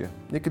hlbšie.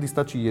 Niekedy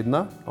stačí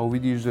jedna a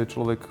uvidíš, že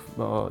človek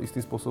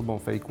istým spôsobom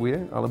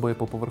fejkuje alebo je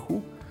po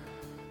povrchu.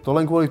 To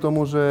len kvôli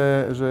tomu, že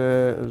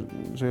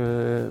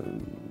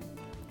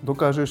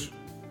dokážeš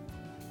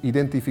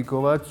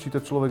identifikovať, či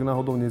ten človek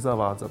náhodou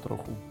nezavádza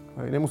trochu.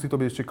 Hej, nemusí to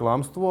byť ešte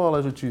klamstvo,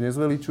 ale že či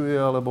nezveličuje,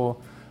 alebo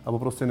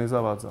proste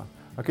nezavádza.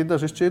 A keď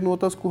dáš ešte jednu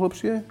otázku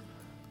hlbšie,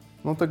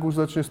 no tak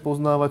už začne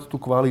spoznávať tú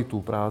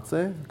kvalitu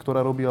práce,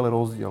 ktorá robí ale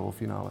rozdiel vo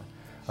finále.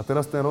 A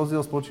teraz ten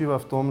rozdiel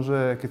spočíva v tom,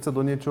 že keď sa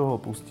do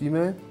niečoho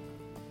pustíme,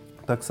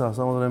 tak sa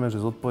samozrejme,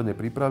 že zodpovedne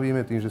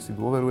pripravíme, tým, že si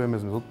dôverujeme,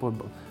 sme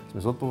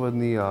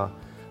zodpovední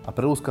a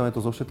prelúskame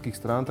to zo všetkých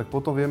strán, tak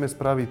potom vieme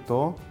spraviť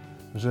to,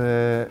 že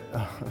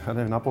ja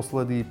neviem,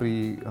 naposledy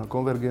pri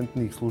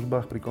konvergentných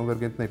službách, pri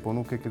konvergentnej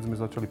ponuke, keď sme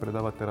začali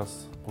predávať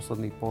teraz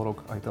posledný pol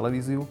rok aj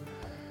televíziu,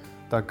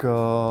 tak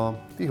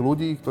tých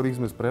ľudí,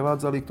 ktorých sme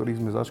sprevádzali, ktorých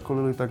sme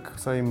zaškolili, tak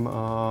sa im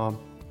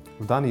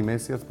v daný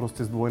mesiac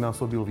proste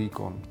zdvojnásobil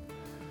výkon.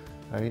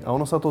 Hej. A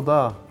ono sa to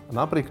dá.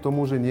 Napriek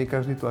tomu, že nie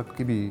každý to ako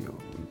keby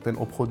ten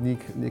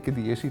obchodník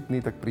niekedy je šitný,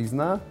 tak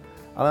prizná,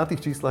 ale na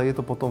tých číslach je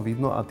to potom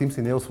vidno a tým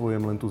si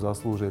neosvojujem len tú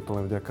zásluhu, že je to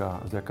len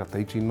vďaka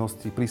tej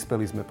činnosti.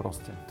 Prispeli sme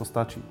proste. To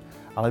stačí.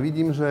 Ale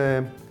vidím,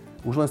 že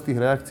už len z tých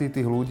reakcií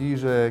tých ľudí,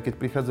 že keď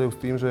prichádzajú s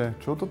tým, že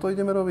čo toto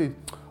ideme robiť?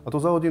 A to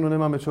za hodinu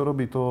nemáme čo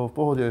robiť, to v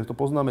pohode, to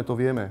poznáme, to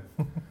vieme.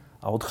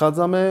 A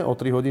odchádzame o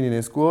 3 hodiny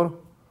neskôr.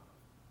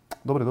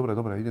 Dobre,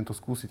 idem to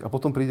skúsiť. A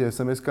potom príde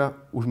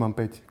SMS-ka, už mám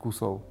 5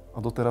 kusov. A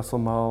doteraz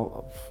som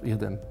mal 1,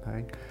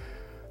 hej.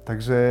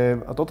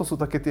 Takže a toto sú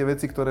také tie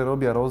veci, ktoré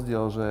robia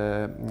rozdiel,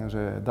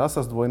 že dá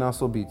sa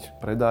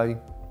zdvojnásobiť predaj,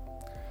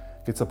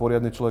 keď sa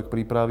poriadne človek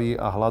pripraví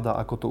a hľadá,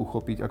 ako to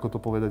uchopiť, ako to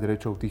povedať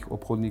rečou tých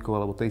obchodníkov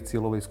alebo tej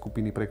cieľovej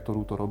skupiny, pre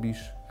ktorú to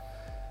robíš.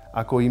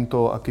 Ako im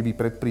to akoby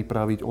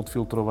predpripraviť,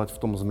 odfiltrovať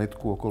v tom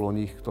zmätku okolo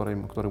nich,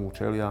 ktorému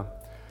čelia.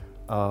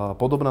 A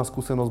podobná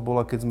skúsenosť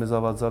bola, keď sme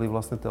zavádzali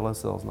vlastne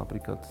telesales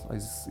napríklad aj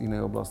z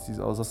inej oblasti,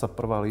 ale zasa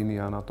prvá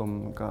línia na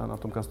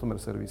tom customer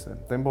service.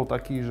 Ten bol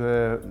taký,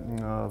 že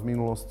v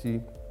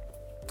minulosti,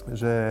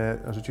 že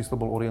čisto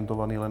bol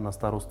orientovaný len na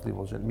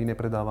starostlivosť, že my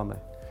nepredávame.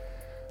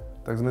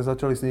 Tak sme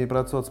začali s nimi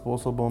pracovať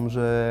spôsobom,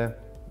 že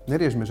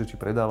neriešme, že či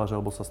predávaš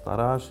alebo sa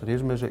staráš,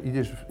 riešme, že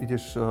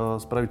ideš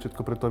spraviť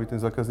všetko preto, aby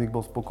ten zákazník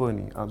bol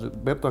spokojný. A že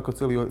ber to ako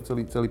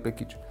celý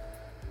package.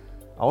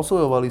 A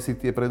osvojovali si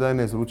tie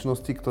predajné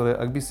zručnosti, ktoré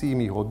ak by si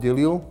im ich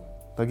oddelil,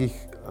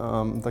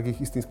 tak ich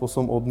istým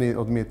spôsobom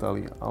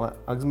odmietali. Ale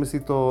ak sme si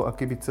to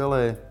akoby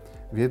celé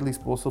viedli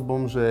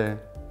spôsobom,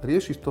 že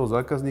riešiš toho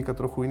zákazníka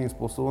trochu iným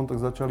spôsobom, tak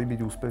začali byť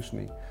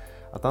úspešní.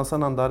 A tam sa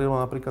nám darilo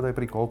napríklad aj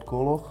pri cold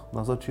calloch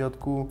na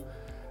začiatku,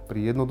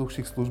 pri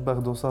jednoduchších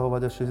službách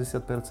dosahovať až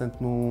 60%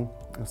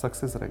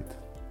 success rate.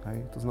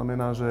 Hej. To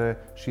znamená, že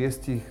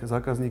 6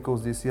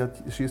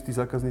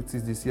 zákazníci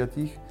z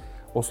 10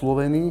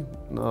 oslovení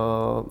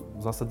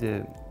v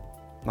zásade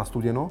na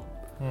studeno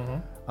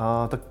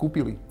a tak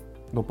kúpili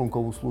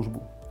doplnkovú službu.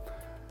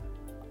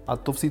 A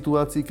to v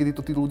situácii, kedy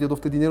to tí ľudia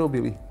dovtedy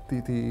nerobili.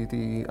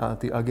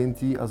 Tí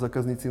agenti a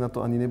zákazníci na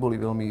to ani neboli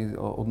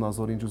veľmi od nás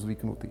Orange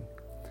zvyknutí.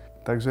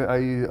 Takže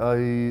aj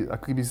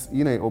ako keby z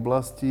inej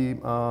oblasti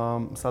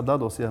sa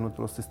dá dosiahnuť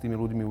proste s tými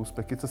ľuďmi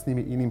úspech, keď sa s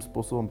nimi iným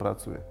spôsobom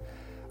pracuje.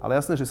 Ale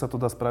jasné, že sa to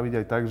dá spraviť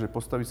aj tak, že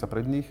postaví sa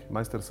pred nich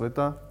majster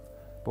sveta,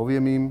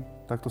 poviem im,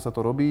 takto sa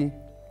to robí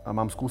a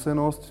mám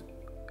skúsenosť,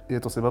 je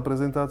to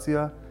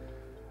sebaprezentácia,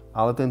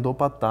 ale ten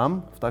dopad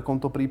tam, v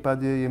takomto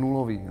prípade, je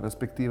nulový.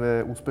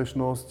 Respektíve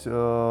úspešnosť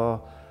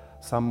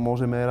sa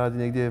môže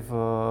merať niekde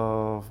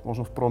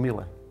možno v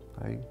promile.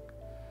 Hej.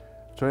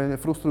 Čo je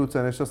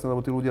frustrujúce a nešťastné, lebo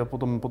tí ľudia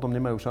potom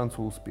nemajú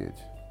šancu uspieť.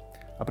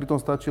 A pritom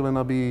stačí len,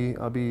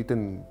 aby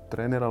ten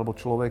tréner alebo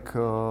človek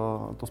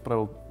to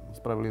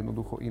spravil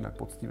jednoducho inak,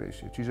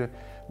 poctivejšie. Čiže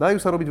dajú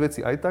sa robiť veci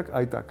aj tak,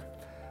 aj tak.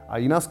 A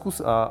iná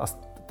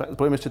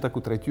poviem ešte takú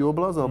tretiu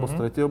oblasť, alebo z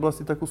tretej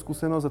oblasti takú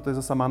skúsenosť, a to je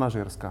zasa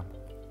manažérska.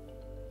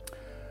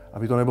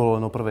 Aby to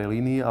nebolo len o prvej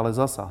línii, ale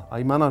zasa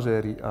aj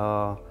manažéri.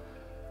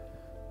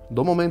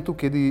 Do momentu,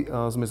 kedy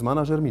sme s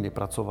manažérmi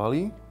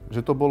nepracovali,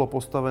 že to bolo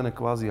postavené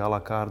kvázi à la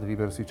carte,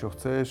 vyber si čo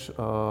chceš,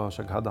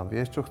 však hádam,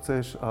 vieš čo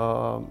chceš,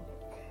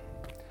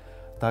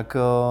 tak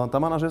tá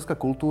manažérska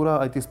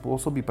kultúra, aj tie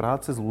spôsoby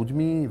práce s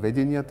ľuďmi,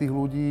 vedenia tých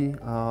ľudí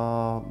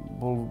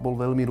bol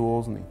veľmi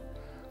rôzny.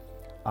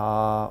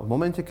 A v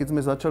momente, keď sme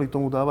začali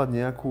tomu dávať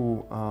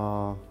nejakú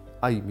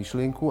aj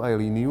myšlienku, aj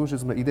líniu, že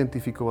sme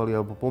identifikovali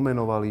alebo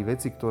pomenovali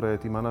veci, ktoré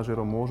tým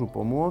manažérom môžu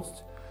pomôcť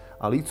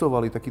a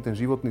lícovali taký ten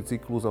životný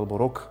cyklus alebo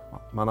rok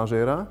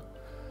manažéra,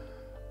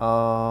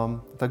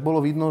 tak bolo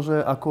vidno,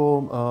 že ako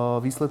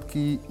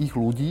výsledky ich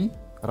ľudí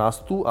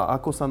rastú a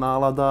ako sa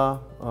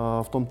nálada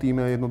v tom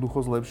tíme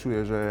jednoducho zlepšuje,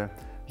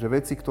 že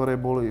veci,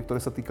 ktoré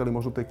sa týkali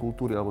možno tej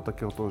kultúry alebo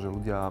takého toho, že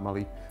ľudia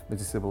mali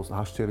medzi sebou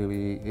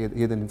hašterili,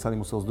 jeden sa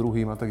nemusel s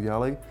druhým a tak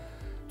ďalej.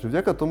 Že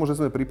vďaka tomu, že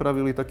sme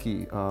pripravili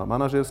taký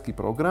manažérsky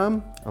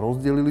program,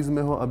 rozdelili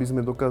sme ho, aby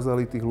sme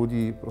dokázali tých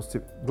ľudí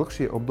proste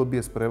dlhšie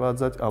obdobie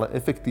sprevádzať, ale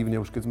efektívne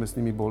už keď sme s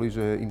nimi boli,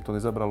 že im to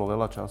nezabralo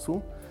veľa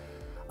času.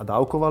 A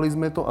dávkovali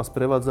sme to a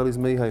sprevádzali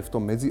sme ich aj v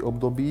tom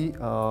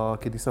medziobdobí,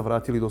 kedy sa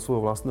vrátili do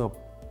svojho vlastného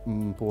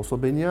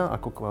pôsobenia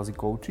ako kvázi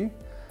kouči.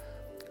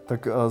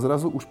 Tak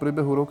zrazu už v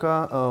priebehu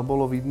roka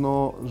bolo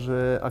vidno,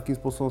 že akým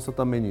spôsobom sa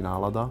tam mení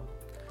nálada.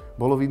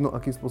 Bolo vidno,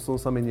 akým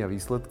spôsobom sa menia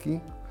výsledky.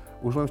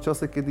 Už len v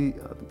čase, kedy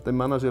ten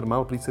manažér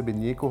mal pri sebe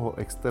niekoho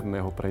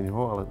externého pre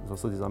ňoho, ale v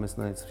zásade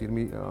zamestnanec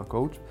firmy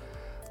coach,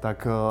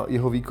 tak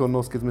jeho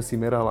výkonnosť, keď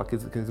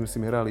sme si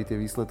merali tie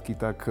výsledky,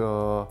 tak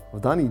v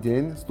daný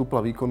deň stúpla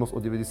výkonnosť o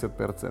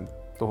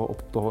 90%.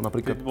 Toho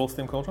napríklad... Keď bol s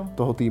tým coachom?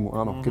 Toho tímu,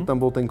 áno. Keď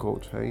tam bol ten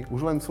coach, hej.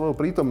 Už len svojou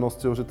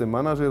prítomnosťou, že ten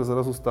manažér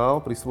zrazu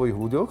stál pri svojich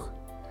ľuďoch,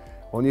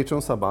 o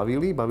niečom sa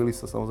bavili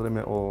sa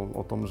samozrejme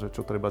o tom, že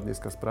čo treba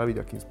dneska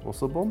spraviť, akým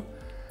spôsobom,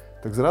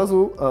 tak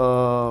zrazu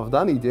v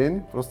daný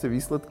deň proste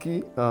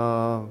výsledky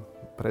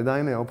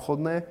predajné a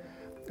obchodné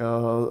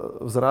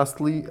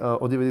vzrástli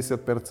o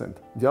 90%.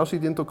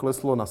 Ďalší deň to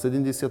kleslo na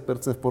 70%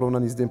 v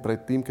porovnaní s deň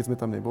predtým, keď sme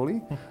tam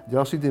neboli.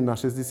 Ďalší deň na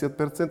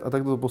 60% a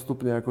takto to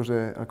postupne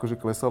akože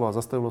klesalo a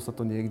zastavilo sa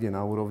to niekde na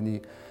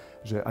úrovni,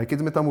 že aj keď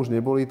sme tam už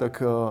neboli, tak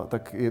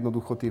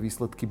jednoducho tie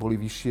výsledky boli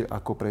vyššie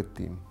ako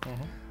predtým.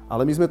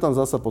 Ale my sme tam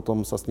zasa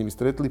potom sa s nimi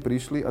stretli,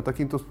 prišli a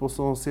takýmto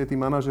spôsobom si tí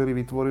manažéri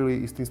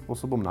vytvorili istým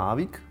spôsobom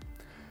návyk,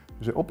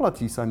 že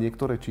oplatí sa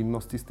niektoré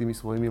činnosti s tými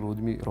svojimi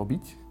ľuďmi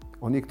robiť,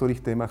 o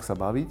niektorých témach sa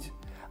baviť,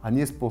 a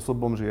nie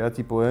spôsobom, že ja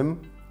ti poviem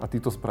a ty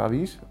to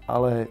spravíš,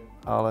 ale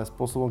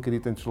spôsobom,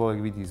 kedy ten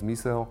človek vidí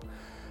zmysel,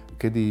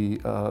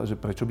 že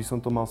prečo by som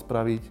to mal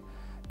spraviť,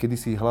 kedy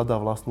si hľadá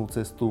vlastnú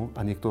cestu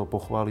a niekto ho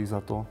pochváli za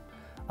to,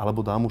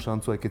 alebo dá mu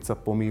šancu, aj keď sa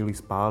pomýli,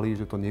 spáli,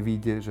 že to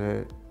nevíde,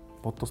 že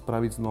poď to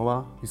spraviť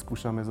znova,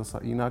 vyskúšame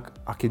zasa inak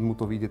a keď mu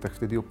to vyjde, tak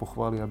vtedy ho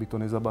pochváli, aby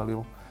to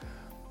nezabalil.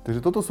 Takže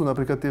toto sú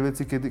napríklad tie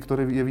veci,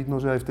 ktoré je vidno,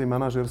 že aj v tej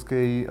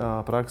manažerskej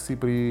praxi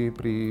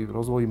pri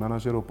rozvoji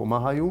manažerov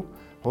pomáhajú.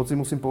 Hoci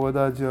musím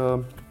povedať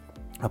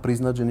a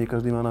priznať, že nie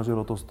každý manažer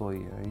o to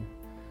stojí. Hej.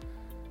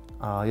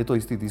 A je to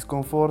istý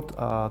diskomfort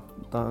a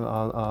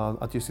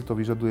tiež si to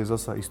vyžaduje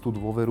zasa istú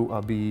dôveru,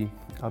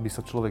 aby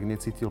sa človek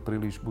necítil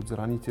príliš buď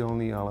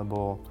zraniteľný,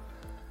 alebo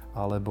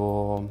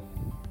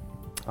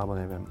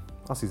neviem,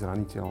 asi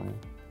zraniteľný.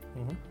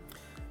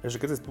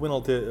 Ešte keď si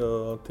spomínal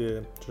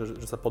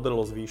že sa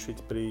podarilo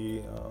zvýšiť pri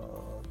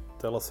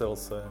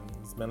telesalese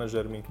s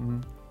manažermi,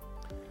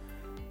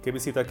 keby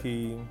si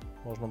taký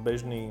možno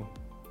bežný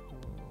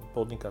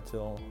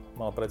podnikateľ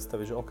mal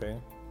predstaviť, že OK,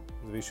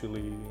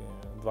 zvýšili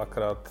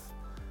 2-krát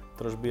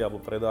tržby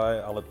alebo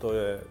predaj, ale to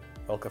je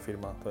veľká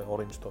firma, to je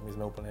Orange, to my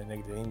sme úplne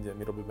niekde inde,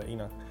 my robíme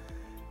inak.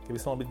 Keby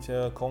som mal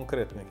byť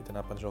konkrétny, keď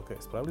napadne, že OK,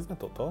 spravili sme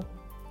toto,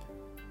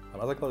 a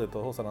na základe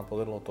toho sa nám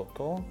podarilo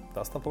toto.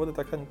 Dá sa tam povedať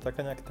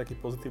nejaký taký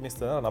pozitívny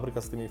scenár,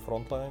 napríklad s tými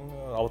frontline,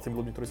 alebo s tými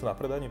ľuďmi, ktorí sú na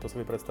predajni, to sa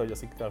vie predstaviť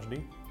asi každý.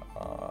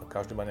 A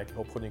každý má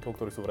nejakých obchodníkov,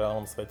 ktorí sú v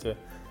reálnom svete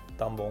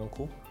tam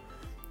vonku.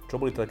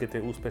 Čo boli také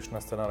tie úspešné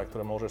scenáre,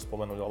 ktoré môžeš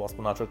spomenúť, alebo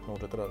aspoň načrtnúť,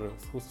 že teda že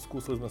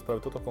skúsili sme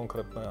spraviť toto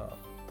konkrétne a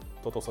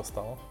toto sa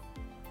stalo?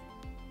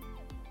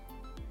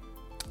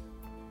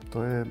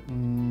 To je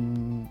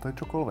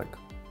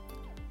čokoľvek.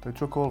 To je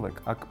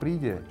čokoľvek. Ak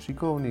príde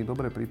šikovný,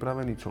 dobre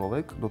pripravený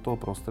človek do toho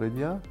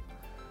prostredia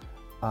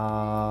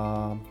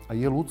a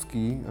je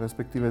ľudský,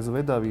 respektíve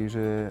zvedavý,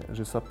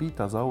 že sa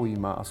pýta,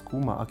 zaujíma a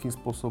skúma, akým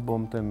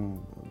spôsobom ten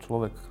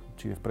človek,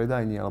 či je v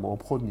predajni alebo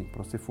obchodník,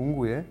 proste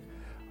funguje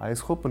a je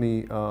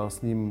schopný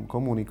s ním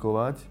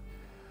komunikovať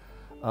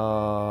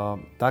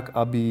tak,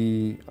 aby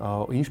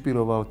ho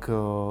inšpiroval k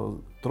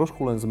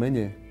trošku len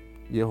zmene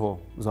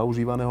jeho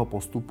zaužívaného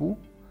postupu,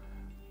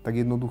 tak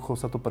jednoducho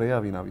sa to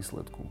prejaví na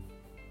výsledku.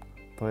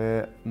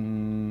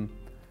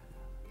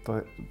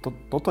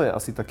 Toto je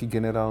asi taký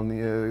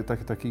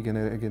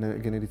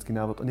generický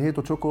návod. Nie je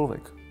to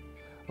čokoľvek.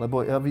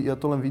 Lebo ja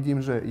to len vidím,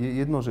 že je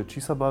jedno, že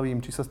či sa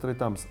bavím, či sa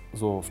stretám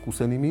so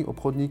skúsenými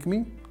obchodníkmi,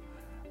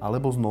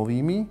 alebo s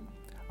novými.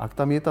 Ak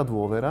tam je tá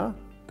dôvera,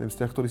 ten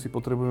vzťah, ktorý si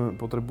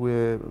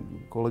potrebuje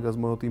kolega z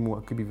môjho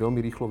tímu akoby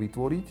veľmi rýchlo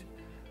vytvoriť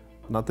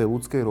na tej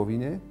ľudskej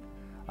rovine,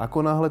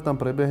 ako náhle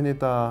tam prebehne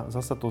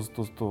zasa to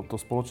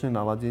spoločné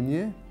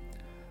naladenie,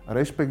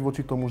 rešpekt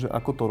voči tomu, že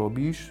ako to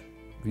robíš,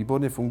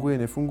 výborne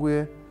funguje,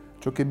 nefunguje,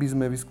 čo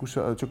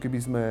keby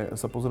sme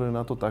sa pozreli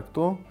na to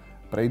takto,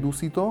 prejdú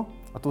si to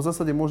a to v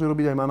zásade môže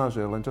robiť aj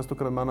manažér, len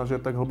častokrát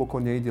manažér tak hlboko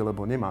nejde,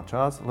 lebo nemá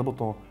čas, lebo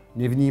to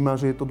nevníma,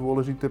 že je to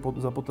dôležité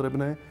za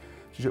potrebné.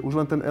 Čiže už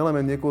len ten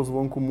element niekoho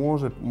zvonku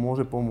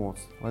môže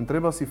pomôcť. Len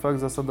treba si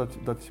fakt zasa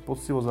dať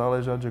poctivo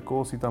záležať, že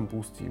koho si tam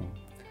pustím.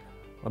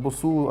 Lebo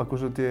sú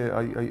akože tie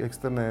aj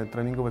externé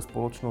tréningové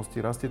spoločnosti,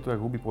 rastie to jak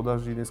huby po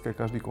daždi, dneska je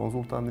každý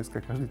konzultant, dneska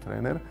je každý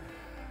tréner.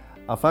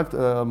 A fakt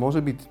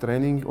môže byť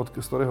tréning,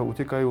 z ktorého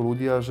utekajú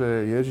ľudia,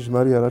 že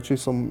Ježišmaria,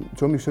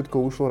 čo mi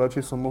všetko ušlo,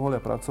 radšej som mohol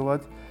ja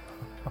pracovať.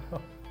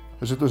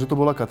 Že to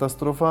bola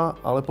katastrofa,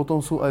 ale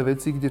potom sú aj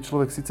veci, kde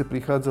človek síce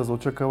prichádza s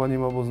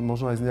očakávaním alebo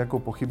možno aj s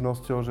nejakou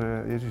pochybnosťou,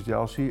 že Ježiš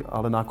ďalší,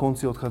 ale na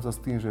konci odchádza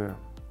s tým, že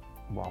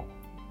wow.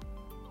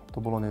 To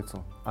bolo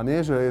niečo. A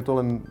nie, že je to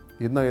len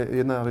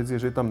jedna vec,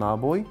 že je tam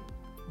náboj,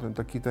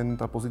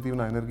 tá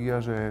pozitívna energia,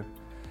 že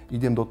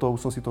idem do toho,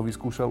 už som si to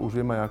vyskúšal,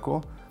 už viem aj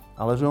ako,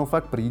 ale že on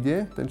fakt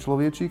príde, ten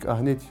človečík a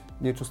hneď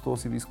niečo z toho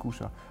si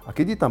vyskúša. A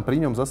keď je tam pri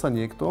ňom zasa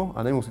niekto,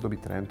 a nemusí to byť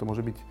tréner, to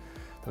môže byť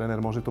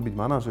tréner, môže to byť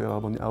manažér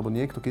alebo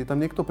niekto, keď je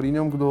tam niekto pri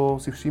ňom, kto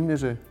si všimne,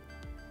 že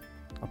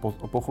a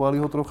pochváli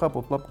ho trocha,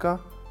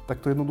 potlapka, tak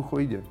to jednoducho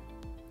ide.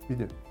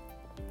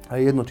 A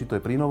je jedno, či to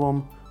je pri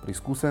novom, pri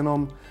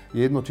skúsenom,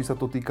 je jedno, či sa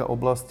to týka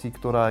oblasti,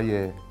 ktorá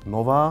je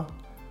nová,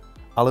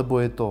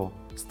 alebo je to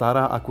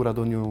stará, akurát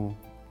o ňu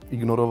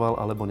ignoroval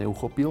alebo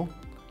neuchopil,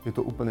 je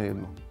to úplne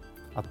jedno.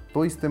 A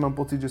to isté mám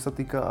pocit, že sa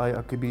týka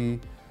aj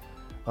akoby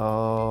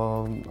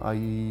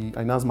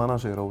aj nás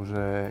manažérov,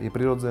 že je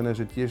prirodzené,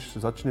 že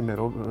tiež začneme,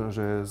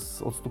 že s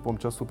odstupom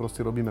času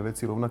proste robíme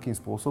veci rovnakým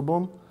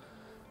spôsobom,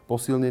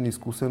 posilnený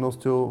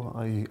skúsenosťou,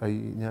 aj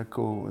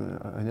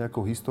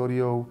nejakou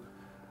históriou,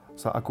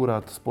 sa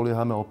akurát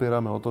spoliehame,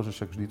 opierame o to, že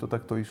však vždy to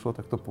takto išlo,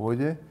 tak to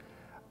pôjde.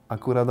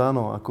 Akurát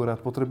áno,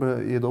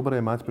 je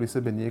dobré mať pri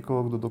sebe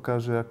niekoho, kto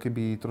dokáže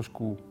akoby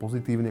trošku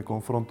pozitívne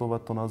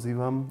konfrontovať, to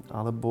nazývam,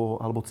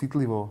 alebo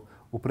citlivo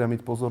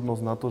upriamiť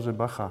pozornosť na to, že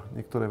bacha,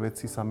 niektoré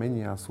veci sa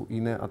menia, sú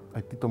iné a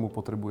aj ty tomu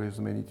potrebuješ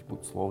zmeniť buď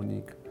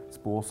slovník,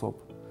 spôsob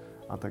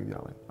a tak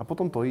ďalej. A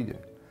potom to ide.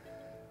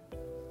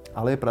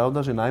 Ale je pravda,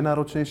 že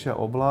najnáročnejšia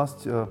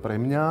oblasť pre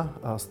mňa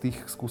a z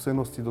tých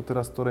skúseností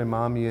doteraz, ktoré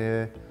mám,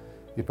 je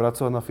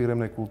pracovať na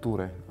firemnej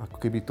kultúre.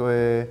 Ako keby to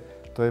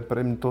je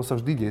pre mňa, toho sa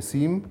vždy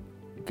desím,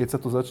 keď sa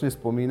to začne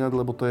spomínať,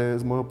 lebo to je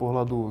z môjho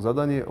pohľadu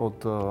zadanie od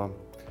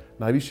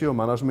najvyššieho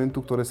manažmentu,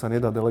 ktoré sa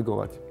nedá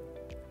delegovať.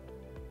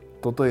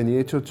 Toto je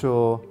niečo,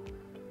 čo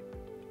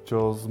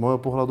z môjho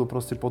pohľadu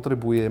proste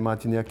potrebuje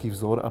mať nejaký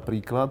vzor a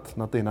príklad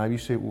na tej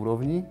najvyššej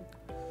úrovni,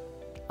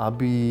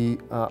 aby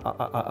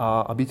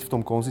byť v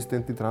tom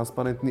konzistentný,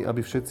 transparentný,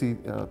 aby všetci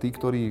tí,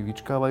 ktorí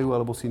vyčkávajú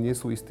alebo si nie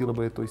sú istí,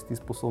 lebo je to istým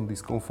spôsobom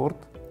diskomfort,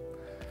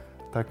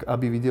 tak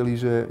aby videli,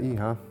 že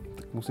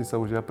tak musím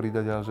sa už ja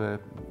pridať a že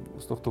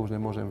z tohto už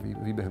nemôžem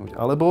vybehnúť.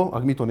 Alebo,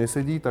 ak mi to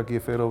nesedí, tak je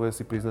férové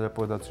si priznať a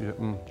povedať si, že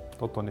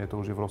toto nie, to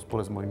už je v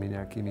rozpore s mojimi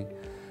nejakými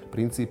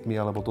princípmi,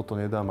 alebo toto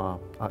nedám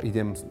a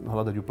idem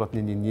hľadať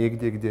uplatnenie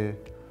niekde, kde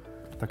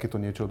takéto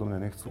niečo odo mňa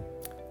nechcú.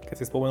 Keď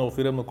si spomenul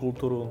firemnú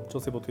kultúru, čo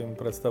si pod tým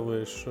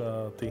predstavuješ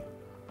ty?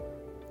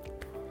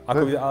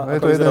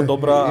 Ako vyzerá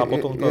dobrá a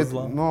potom tá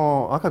zlá?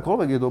 No,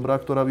 akákoľvek je dobrá,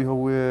 ktorá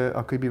vyhovuje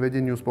akoby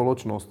vedeniu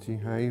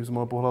spoločnosti. Hej. Z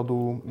môjho pohľadu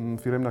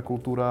firemná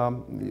kultúra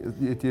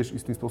je tiež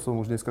istým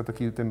spôsobom už dneska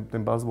taký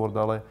ten buzzword,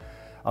 ale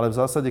v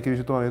zásade,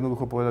 keďže to mám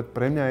jednoducho povedať,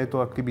 pre mňa je to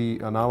akoby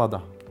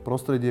nálada.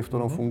 Prostredie, v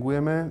ktorom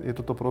fungujeme, je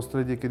toto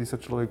prostredie, kedy sa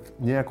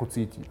človek nejako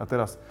cíti. A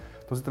teraz,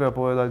 to si treba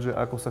povedať, že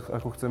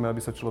ako chceme,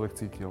 aby sa človek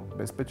cítil.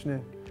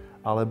 Bezpečne?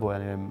 Alebo,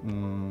 ja neviem,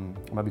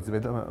 má byť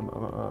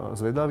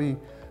zvedavý?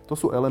 To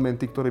sú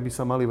elementy, ktoré by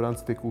sa mali v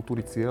rámci tej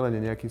kultúry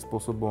cieľene nejakým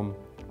spôsobom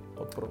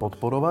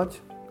podporovať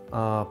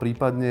a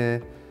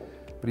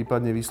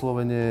prípadne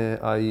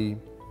vyslovene aj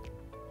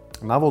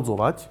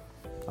navodzovať,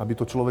 aby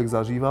to človek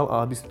zažíval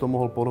a aby si to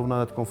mohol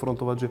porovnať,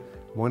 konfrontovať, že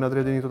môj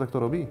nadriadený to takto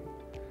robí.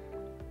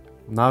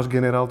 Náš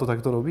generál to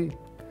takto robí?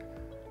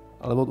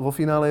 Alebo vo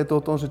finále je to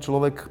o tom, že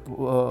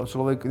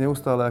človek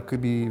neustále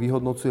akoby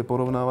vyhodnocuje,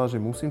 porovnáva, že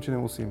musím či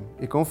nemusím.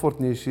 Je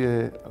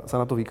komfortnejšie sa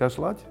na to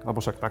vykašľať, alebo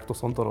však takto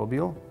som to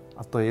robil,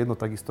 a to je jedno,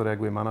 takisto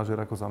reaguje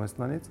manažér ako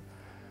zamestnanec.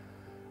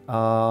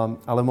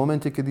 Ale v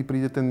momente, kedy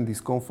príde ten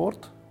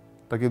diskomfort,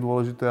 tak je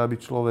dôležité, aby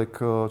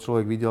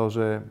človek videl,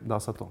 že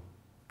dá sa to.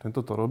 Tento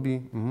to robí,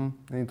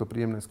 nie je to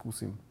príjemné,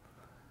 skúsim.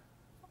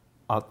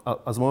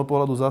 A z môjho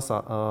pohľadu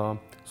zasa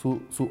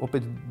sú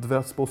opäť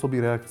dva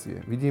spôsoby reakcie.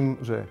 Vidím,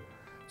 že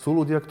sú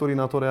ľudia, ktorí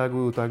na to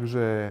reagujú tak,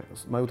 že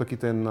majú taký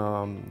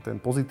ten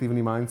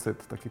pozitívny mindset,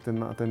 taký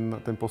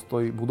ten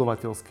postoj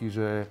budovateľský,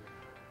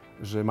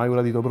 že majú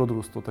radi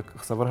dobrodružstvo, tak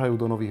sa vrhajú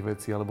do nových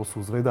vecí, alebo sú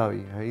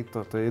zvedaví. Hej?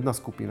 To je jedna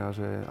skupina,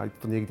 že aj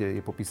to niekde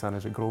je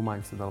popísané, že grow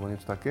mindset alebo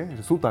niečo také,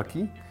 že sú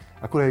takí,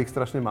 akurát je ich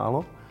strašne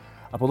málo.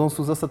 A potom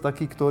sú zasa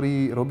takí,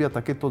 ktorí robia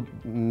takéto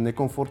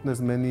nekomfortné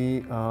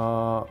zmeny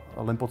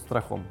len pod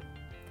strachom.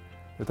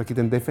 Je taký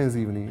ten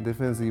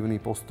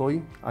defenzívny postoj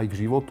aj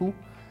k životu,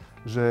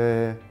 že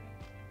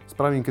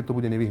spravím, keď to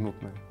bude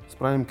nevyhnutné.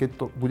 Spravím, keď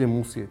to budem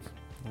musieť.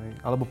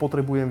 Alebo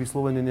potrebujem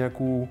vyslovene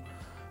nejakú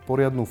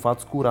poriadnu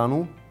facku,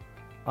 ranu,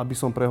 aby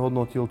som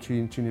prehodnotil,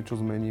 či niečo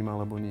zmením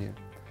alebo nie.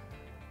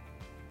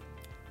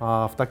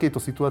 A v takejto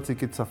situácii,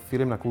 keď sa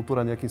firemná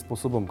kultúra nejakým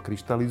spôsobom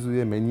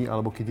kryštalizuje, mení,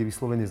 alebo keď je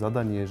vyslovene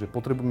zadanie, že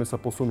potrebujeme sa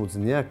posunúť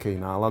z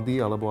nejakej nálady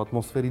alebo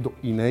atmosféry do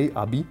inej,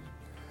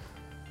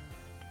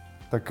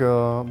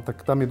 tak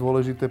tam je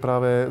dôležité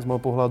práve z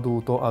môjho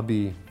pohľadu to,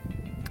 aby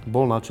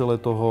bol na čele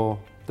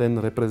toho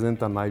ten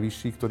reprezentant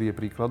najvyšší, ktorý je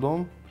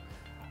príkladom.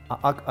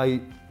 A ak aj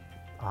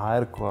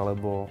HR-ko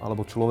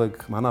alebo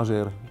človek,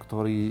 manažér,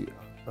 ktorý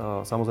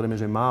samozrejme,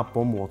 že má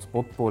pomôcť,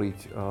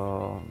 podporiť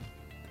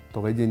to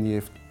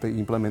vedenie v tej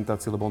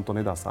implementácii, lebo on to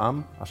nedá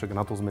sám, a však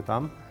na to sme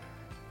tam,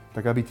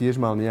 tak aby tiež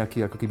mal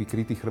nejaký ako keby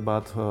krytý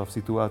chrbát v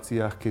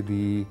situáciách,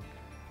 kedy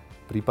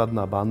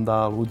prípadná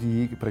banda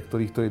ľudí, pre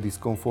ktorých to je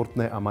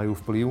diskomfortné a majú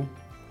vplyv,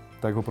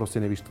 tak ho proste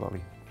nevyštvali.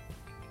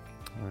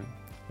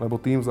 Lebo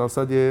tým v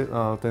zásade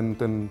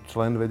ten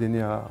člen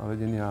vedenia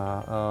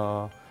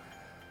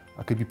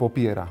akoby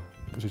popiera,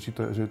 že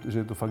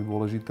je to fakt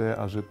dôležité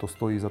a že to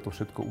stojí za to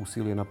všetko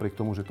úsilie napriek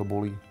tomu, že to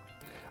bolí.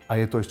 A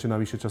je to ešte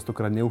navyše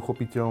častokrát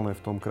neuchopiteľné v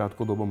tom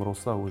krátkodobom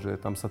rozsahu, že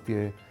tam sa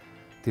tie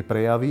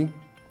prejavy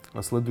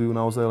sledujú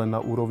naozaj len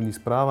na úrovni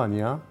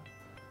správania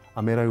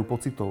a merajú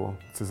pocitovo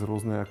cez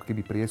rôzne ako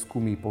keby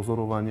prieskumy,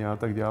 pozorovania a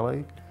tak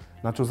ďalej.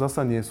 Na čo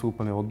zasa nie sú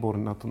úplne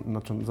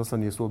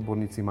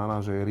odborníci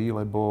manažéri,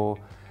 lebo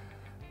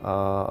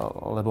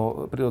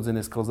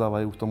prirodzene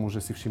sklzávajú k tomu,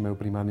 že si všímajú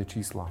primárne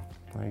čísla.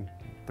 Hej.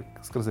 Tak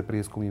skrze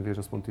prieskum im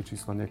vieš aspoň tie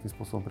čísla nejakým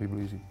spôsobom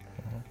priblížiť.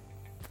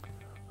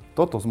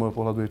 Toto z môjho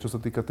pohľadu je, čo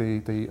sa týka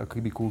tej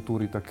akoby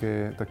kultúry,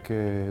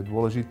 také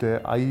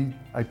dôležité.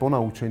 Aj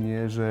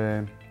ponaučenie,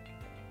 že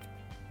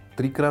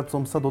trikrát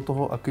som sa do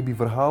toho akoby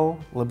vrhal,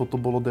 lebo to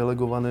bolo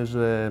delegované,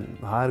 že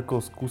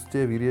HR-ko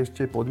skúste,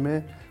 vyriešte,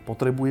 poďme,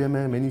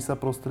 potrebujeme, mení sa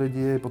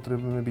prostredie,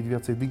 potrebujeme byť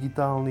viacej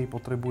digitálni,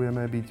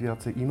 potrebujeme byť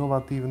viacej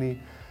inovatívni,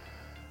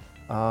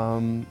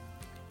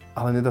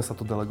 ale nedá sa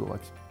to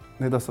delegovať.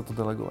 Nedá sa to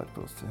delegovať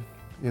proste.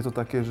 Je to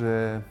také,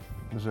 že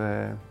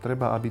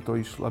treba,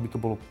 aby to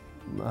bolo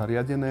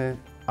riadené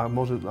a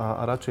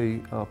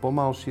radšej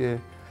pomalšie,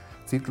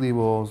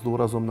 citlivo, s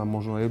dôrazom na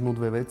možno jednu,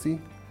 dve veci,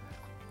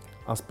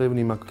 a s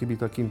pevným ako keby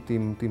takým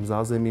tým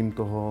zázemím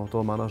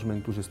toho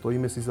manažmentu, že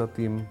stojíme si za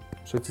tým,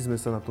 všetci sme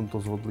sa na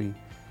tomto zhodli,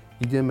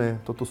 ideme,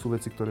 toto sú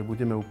veci, ktoré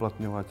budeme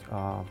uplatňovať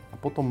a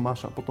potom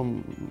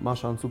má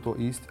šancu to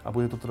ísť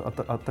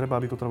a treba,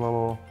 aby to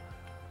trvalo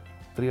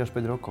 3 až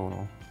 5 rokov.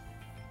 No.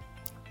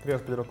 3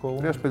 až 5 rokov?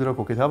 3 až 5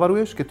 rokov. Keď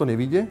havaruješ, keď to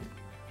nevyjde,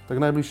 tak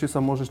najbližšie sa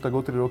môžeš tak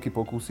o 3 roky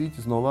pokúsiť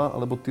znova,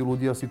 lebo tí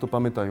ľudia si to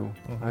pamätajú,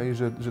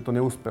 hej, že to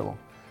neúspelo.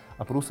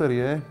 A prúser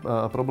je,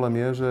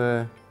 problém je,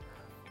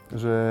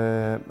 že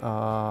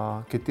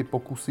keď tie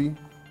pokusy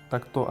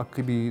takto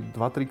akoby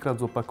 2-3 krát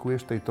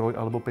zopakuješ tej 3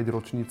 alebo 5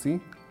 ročníci,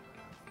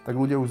 tak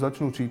ľudia už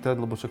začnú čítať,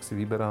 lebo však si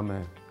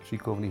vyberáme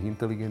šikovných,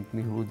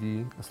 inteligentných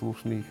ľudí,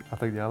 slušných a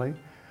tak ďalej.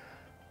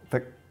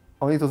 Tak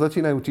oni to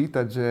začínajú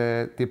čítať,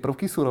 že tie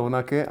prvky sú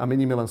rovnaké a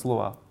meníme len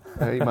slova.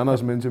 Hej,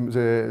 manažment,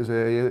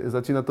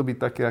 začína to byť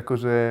také,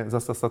 akože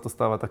zasa sa to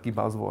stáva taký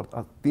buzzword.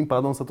 A tým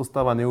pádom sa to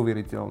stáva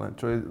neuveriteľné.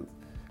 Čo je,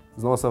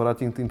 znova sa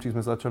vrátim k tým, či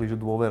sme začali, že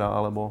dôvera,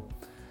 alebo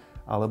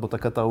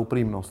taká tá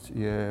úprimnosť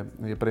je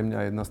pre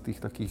mňa jedna z tých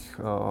takých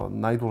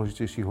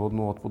najdôležitejších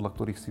hodnôt, podľa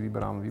ktorých si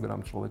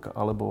vyberám človeka,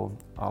 alebo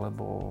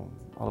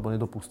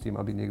nedopustím,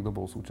 aby niekto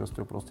bol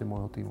súčasťou proste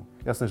môjho tímu.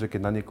 Jasné, že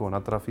keď na niekoho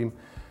natrafím,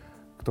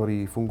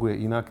 ktorý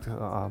funguje inak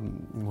a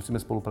musíme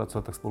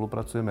spolupracovať, tak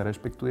spolupracujeme,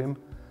 rešpektujem,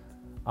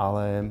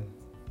 ale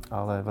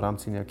v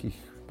rámci nejakých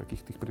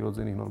takých tých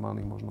prirodzených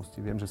normálnych možností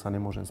viem, že sa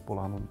nemôžem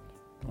spoľahnúť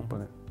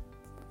úplne.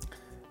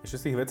 Ešte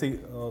z tých vecí,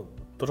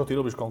 to, čo ty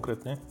robíš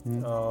konkrétne,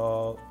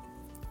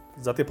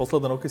 za tie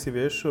posledné roky si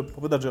vieš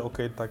povedať, že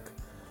OK, tak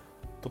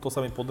toto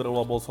sa mi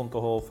podarilo a bol som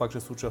toho fakt,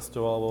 že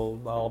súčasťou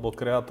alebo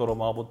kreátorom,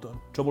 alebo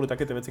čo boli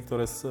také tie veci,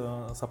 ktoré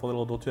sa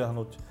podarilo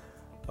dotiahnuť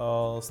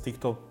z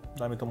týchto,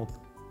 dajme tomu,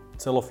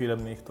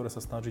 celofiremných, ktoré sa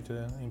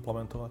snažíte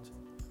implementovať?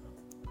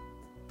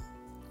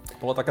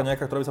 Bola taká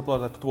nejaká, ktorá by sa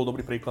povedala, že to bol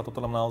dobrý príklad,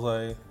 toto nám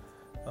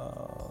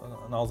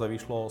naozaj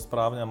vyšlo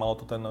správne a malo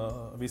to ten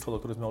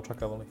výsledok, ktorý sme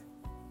očakávali.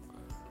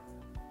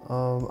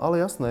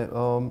 Ale jasné,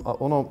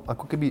 ono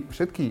ako keby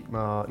všetky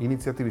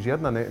iniciatívy,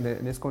 žiadna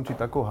neskončí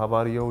takou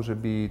haváriou, že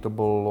by to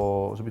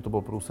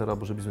bol prúser,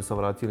 alebo že by sme sa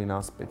vrátili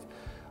naspäť.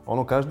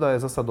 Ono, každá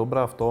je zasa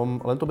dobrá v tom,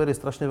 len to berie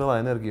strašne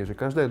veľa energie, že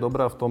každá je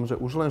dobrá v tom, že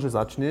už len, že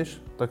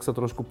začneš, tak sa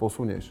trošku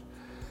posunieš.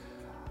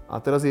 A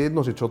teraz je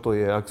jedno, že čo to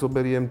je. Ak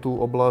zoberiem tú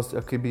oblasť,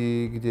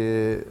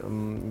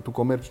 tú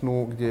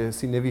komerčnú, kde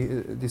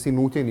si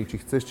nútený,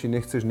 či chceš, či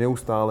nechceš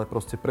neustále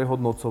proste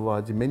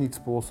prehodnocovať, meniť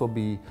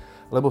spôsoby,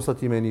 lebo sa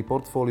ti mení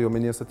portfólio,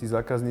 menia sa ti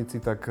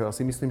zákazníci, tak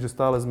si myslím, že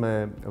stále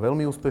sme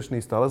veľmi úspešní,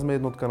 stále sme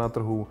jednotka na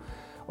trhu.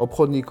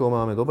 Obchodníkov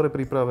máme dobre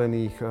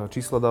pripravených,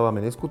 čísla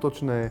dávame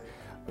neskutočné.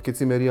 Keď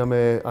si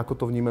meriame, ako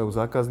to vnímajú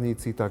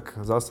zákazníci, tak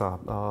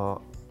zasa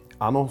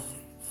áno,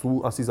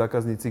 sú asi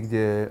zákazníci,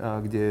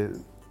 kde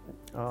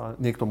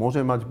niekto môže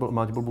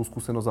mať blbú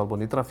skúsenosť alebo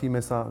netrafíme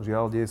sa,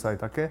 žiaľ, deje sa aj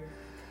také.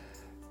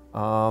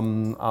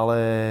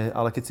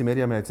 Ale keď si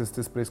meriame aj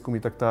cez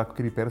prieskumy, tak tá ako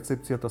keby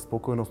percepcia, tá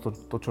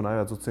spokojnosť, to čo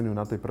najviac oceňujú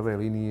na tej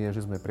prvej línii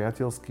je, že sme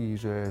priateľskí,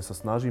 že sa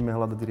snažíme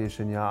hľadať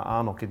riešenia.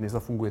 Áno, keď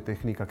nezafunguje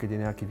technika, keď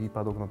je nejaký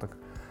výpadok, no tak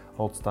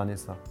stane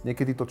sa.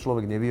 Niekedy to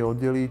človek nevie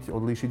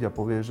odlíšiť a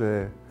povie,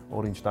 že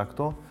Orange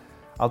takto,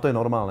 ale to je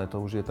normálne,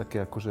 to už je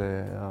také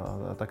akože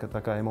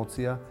taká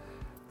emócia.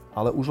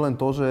 Ale už len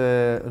to,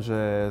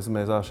 že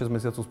sme za 6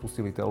 mesiacov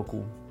spustili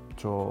telku,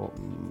 čo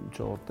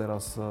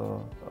teraz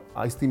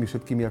aj s tými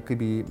všetkými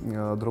akýby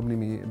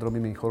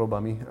drobnými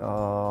chorobami,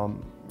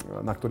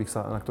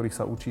 na ktorých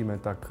sa učíme,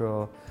 tak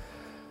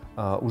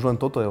už len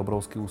toto je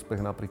obrovský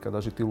úspech napríklad. A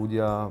že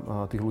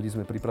tých ľudí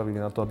sme pripravili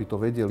na to, aby to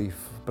vedeli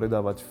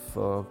predávať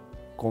v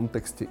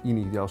kontexte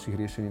iných ďalších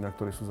riešení, na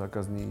ktoré sú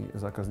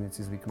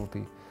zákazníci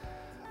zvyknutí.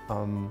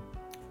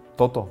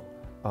 Toto.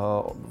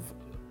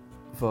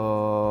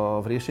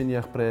 V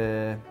riešeniach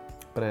pre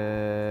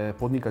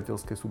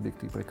podnikateľské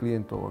subjekty, pre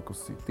klientov, ako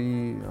si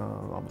ty,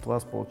 alebo tvoja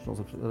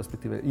spoločnosť,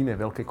 respektíve iné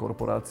veľké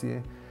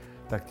korporácie,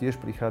 tak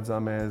tiež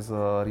prichádzame s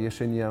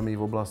riešeniami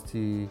v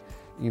oblasti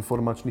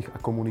informačných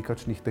a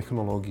komunikačných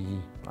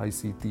technológií,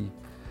 ICT,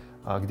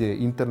 a kde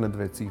je internet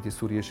vecí, kde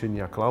sú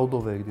riešenia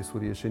cloudové, kde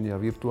sú riešenia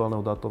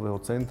virtuálneho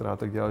dátového centra a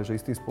tak ďalej, že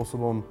istým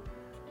spôsobom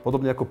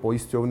podobne ako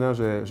poisťovňa,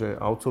 že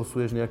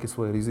outsourcuješ nejaké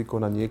svoje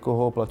riziko na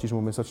niekoho, platíš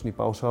mu mesačný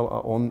paušál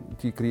a on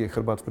ti kryje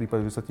chrbát v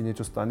prípade, že sa ti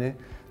niečo stane.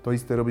 To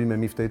isté robíme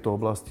my v tejto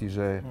oblasti,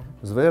 že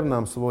zver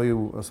nám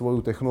svoju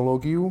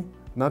technológiu,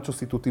 na čo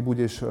si tu ty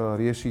budeš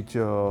riešiť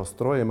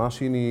stroje,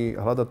 mašiny,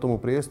 hľadať tomu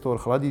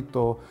priestor, chladiť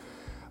to,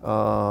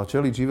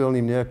 čeliť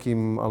živelným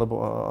nejakým,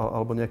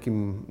 alebo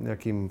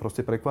nejakým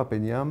proste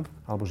prekvapeniam,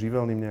 alebo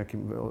živelným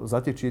nejakým,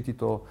 zatečie ti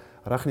to,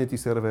 rachne ti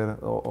server,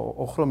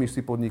 ochromíš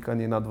si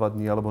podnikanie na 2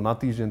 dní, alebo na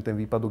týždeň ten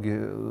výpadok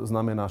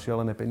znamená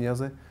šialené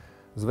peniaze.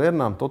 Zver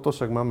nám toto,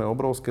 však máme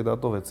obrovské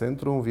dátové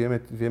centrum,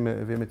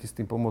 vieme ti s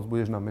tým pomôcť,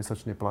 budeš nám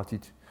mesačne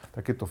platiť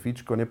takéto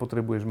fíčko,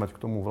 nepotrebuješ mať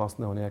k tomu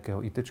vlastného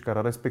nejakého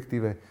ITčkara,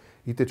 respektíve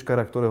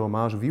ITčkara, ktorého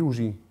máš,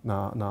 využij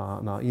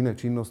na iné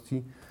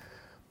činnosti.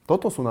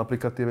 Toto sú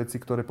napríklad tie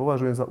veci, ktoré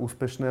považujem za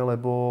úspešné,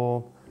 lebo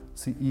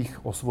si ich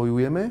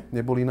osvojujeme,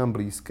 neboli nám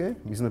blízke.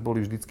 My sme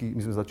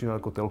začínali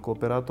ako telko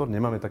operátor,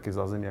 nemáme také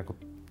zázemie ako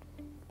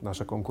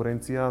naša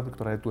konkurencia,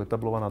 ktorá je tu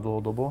etablovaná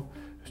dlhodobo,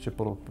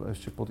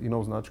 ešte pod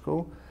inou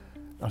značkou.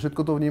 A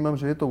všetko to vnímam,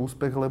 že je to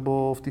úspech,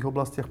 lebo v tých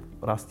oblastiach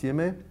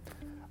rastieme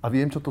a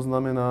viem, čo to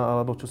znamená,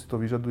 alebo čo si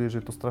to vyžaduje, že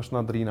je to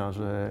strašná drína,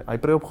 že aj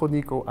pre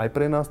obchodníkov, aj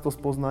pre nás to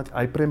spoznať,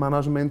 aj pre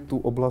manažment tú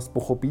oblasť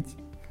pochopiť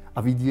a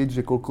vidieť,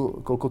 že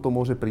koľko to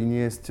môže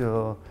priniesť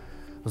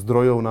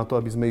zdrojov na to,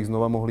 aby sme ich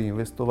znova mohli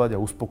investovať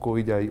a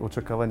uspokojiť aj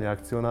očakávania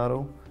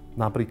akcionárov.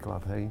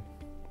 Napríklad, hej.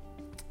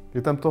 Je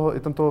tam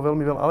toho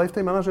veľmi veľa, ale aj v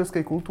tej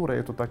manažerskej kultúre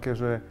je to také,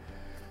 že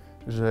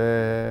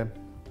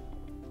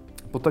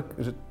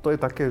to je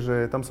také,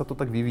 že tam sa to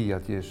tak vyvíja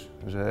tiež.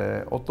 Že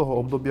od toho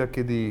obdobia,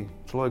 kedy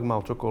človek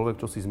mal čokoľvek,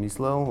 čo si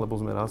zmyslel, lebo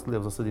sme rástli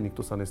a v zásade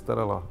nikto sa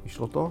nestaral a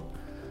išlo to,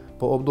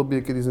 po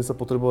obdobie, kedy sme sa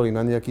potrebovali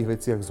na nejakých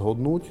veciach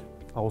zhodnúť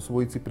a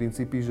osvojiť si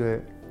princípy,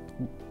 že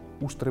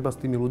už treba s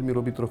tými ľuďmi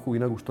robiť trochu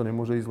inak, už to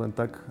nemôže ísť len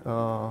tak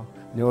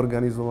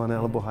neorganizované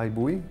alebo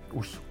hajbuj.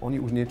 Oni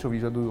už niečo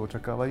vyžadujú,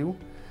 očakávajú.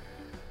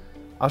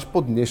 Až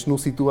po dnešnú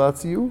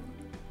situáciu,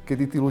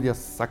 kedy tí ľudia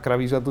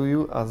sakra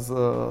vyžadujú a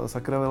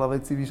sakra veľa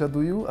vecí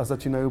vyžadujú a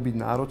začínajú byť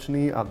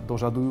nároční a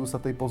dožadujú sa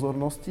tej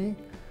pozornosti.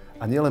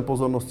 A nielen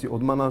pozornosti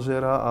od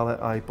manažéra, ale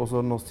aj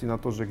pozornosti na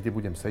to, že kde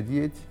budem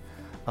sedieť,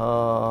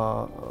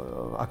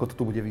 ako to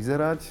tu bude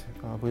vyzerať.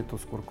 Bude to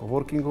skôr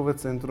coworkingové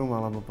centrum,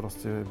 alebo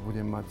proste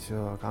budem mať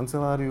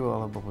kanceláriu,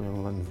 alebo budem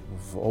len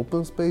v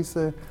open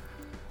space.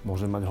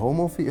 Môžem mať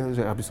home office,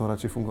 že aby som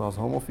radšej fungoval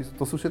z home office.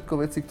 To sú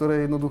všetko veci,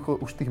 ktoré jednoducho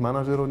už tých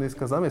manažerov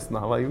dneska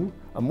zamestnávajú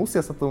a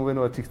musia sa tomu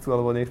venovať, či chcú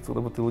alebo nechcú,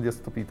 lebo tí ľudia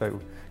sa to pýtajú.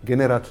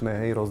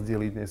 Generačné,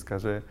 rozdiely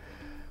dneska, že...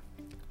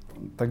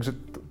 Takže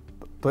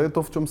to je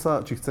to, v čom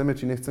sa, či chceme,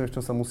 či nechceme, v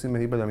čom sa musíme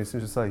hýbať a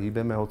myslím, že sa aj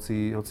hýbeme,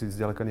 hoci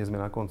zďaleka nie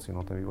sme na konci,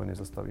 no ten vývoj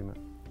nezastavíme.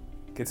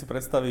 Keď si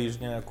predstavíš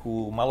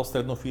nejakú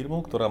malostrednú firmu,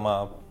 ktorá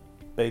má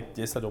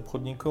 5-10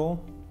 obchodníkov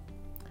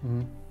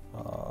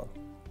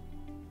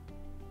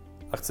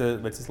a chce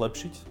veci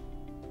zlepšiť,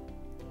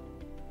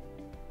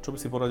 čo by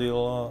si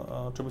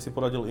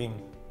poradil im?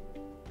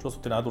 Čo sú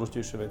tie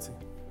najdôležitejšie veci?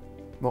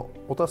 No,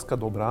 otázka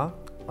dobrá.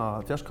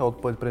 A ťažká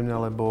odpoveď pre mňa,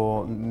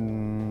 lebo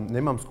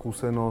nemám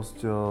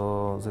skúsenosť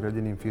s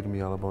riadením firmy,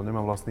 alebo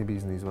nemám vlastný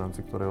biznis, v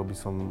rámci ktorého by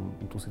som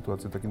tú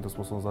situáciu takýmto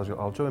spôsobom zažil.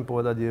 Ale čo viem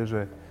povedať je,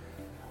 že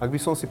ak by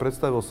som si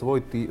predstavil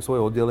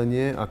svoje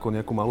oddelenie ako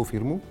nejakú malú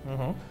firmu,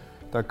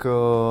 tak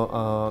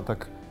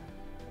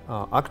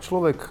ak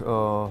človek,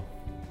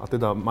 a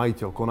teda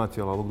majiteľ,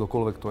 konateľ, alebo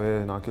kdokoľvek to je,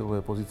 na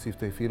akej pozícii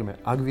v tej firme,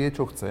 ak vie,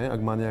 čo chce,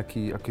 ak má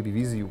nejaký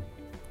víziu,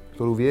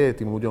 ktorú vie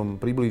tým ľuďom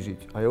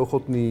priblížiť a je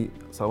ochotný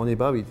sa o nej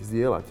baviť,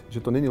 zdieľať. Že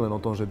to není len o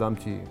tom, že dám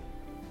ti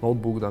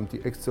notebook, dám ti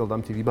Excel,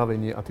 dám ti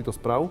vybavenie a ty to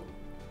sprav,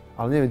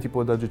 ale neviem ti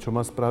povedať, že čo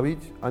má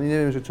spraviť, ani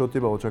neviem, že čo od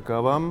teba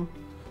očakávam.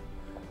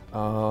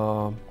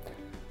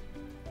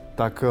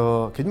 Tak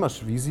keď máš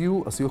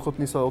víziu a si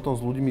ochotný sa o tom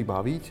s ľuďmi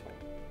baviť,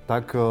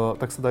 tak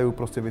sa dajú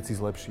proste veci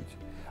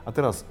zlepšiť. A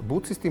teraz,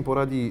 buď si s tým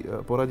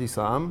poradí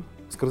sám,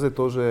 skrze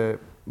to, že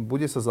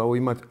bude sa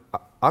zaujímať,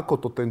 ako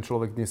to ten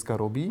človek dneska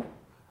robí,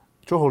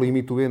 čo ho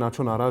limituje, na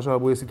čo naráža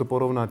a bude si to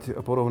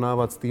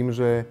porovnávať s tým,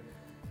 že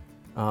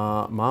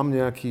mám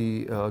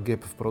nejaký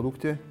gap v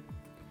produkte,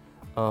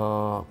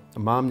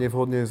 mám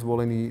nevhodne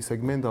zvolený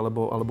segment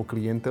alebo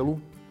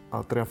klientelu a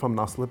trafám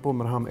naslepo,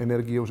 mrhám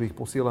energiou, že ich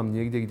posielam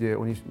niekde, kde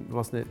oni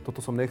vlastne, toto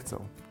som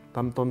nechcel.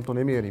 Tam to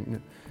nemierim.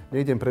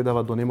 Nejdem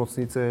predávať do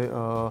nemocnice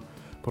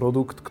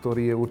produkt,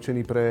 ktorý je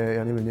určený pre,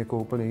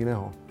 niekoho úplne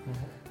iného.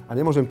 A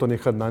nemôžem to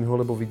nechať na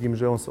ňo, lebo vidím,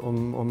 že on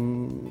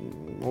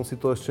si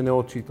to ešte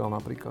neodčítal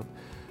napríklad.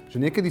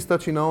 Že niekedy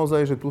stačí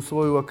naozaj, že tú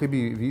svoju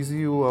akoby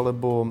víziu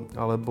alebo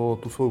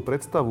tú svoju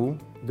predstavu,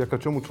 vďaka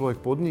čomu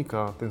človek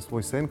podniká, ten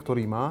svoj sen,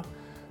 ktorý má,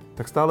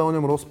 tak stále o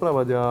ňom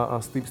rozprávať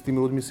a s tými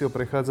ľuďmi si ho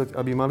prechádzať,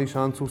 aby mali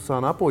šancu sa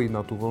napojiť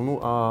na tú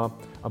vlnu a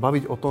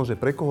baviť o tom, že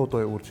pre koho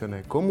to je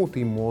určené, komu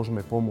tým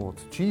môžeme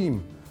pomôcť,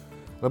 čím.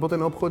 Lebo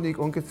ten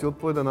obchodník, on keď si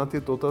odpoveda na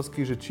tieto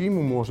otázky, že čím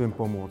mu môžem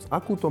pomôcť,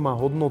 akú to má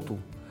hodnotu,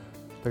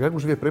 tak ak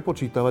už vie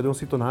prepočítavať, on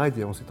si to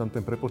nájde, on si tam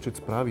ten prepočet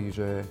spraví,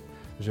 že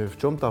že v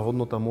čom tá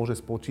hodnota môže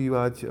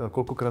spočívať,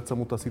 koľkokrát sa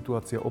mu tá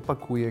situácia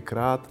opakuje,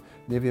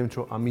 neviem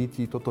čo, a my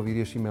ti toto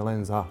vyriešime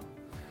len za.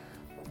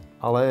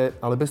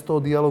 Ale bez toho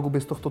dialogu,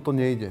 bez tohto to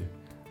nejde.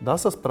 Dá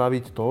sa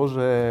spraviť to,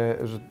 že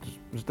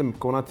ten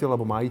konateľ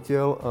alebo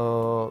majiteľ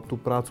tú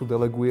prácu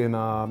deleguje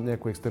na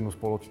nejakú externú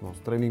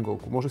spoločnosť,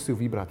 tréningovku. Môže si ju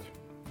vybrať.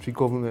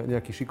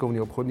 Nejakí šikovní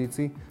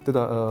obchodníci,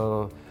 teda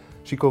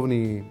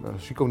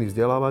šikovní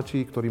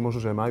vzdelávači, ktorí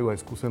možno, že majú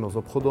aj skúsenosť s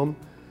obchodom.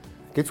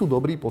 Keď sú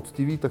dobrí,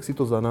 poctiví, tak si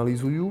to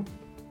zanalýzujú,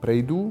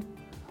 prejdú,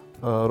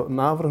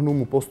 návrhnú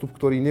mu postup,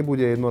 ktorý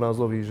nebude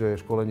jednorazový, že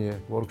školenie,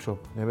 workshop,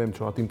 neviem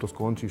čo, a tým to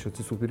skončí,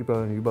 všetci sú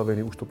pripravení,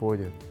 vybavení, už to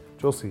pôjde.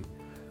 Čo si?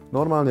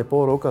 Normálne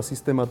pol roka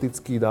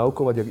systematicky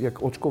dávkovať, jak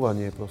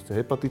očkovanie proste.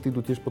 Hepatitidu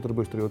tiež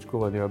potrebuješ 3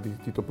 očkovania, aby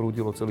ti to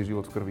prúdilo celý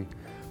život v krvi.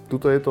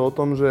 Tuto je to o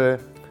tom, že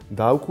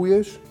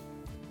dávkuješ,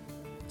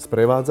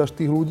 sprevádzaš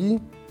tých ľudí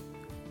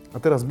a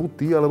teraz buď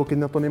ty, alebo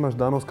keď na to nemáš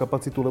danosť,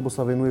 kapacitu, lebo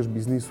sa venuješ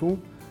biznisu,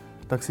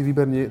 tak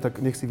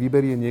nech si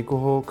vyberie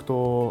niekoho,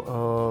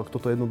 kto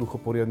to jednoducho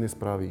poriadne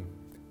spraví.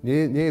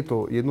 Nie je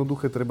to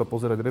jednoduché, treba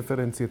pozerať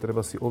referencie,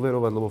 treba si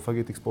overovať, lebo fakt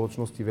je tých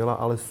spoločností veľa,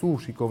 ale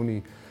sú šikovní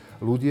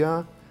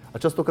ľudia a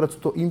častokrát sú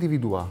to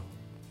individuá.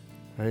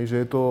 Hej, že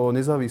je to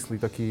nezávislý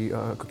taký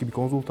ako keby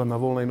konzultant na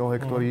voľnej nohe,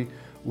 ktorý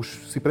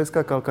už si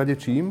preskákal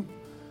kadečím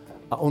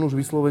a on už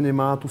vyslovene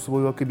má tú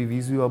svoju akoby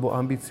víziu alebo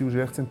ambíciu,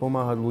 že ja chcem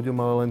pomáhať ľuďom,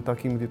 ale len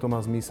takým, kde to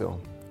má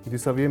zmysel. Kde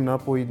sa viem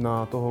napojiť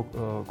na toho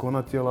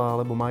konateľa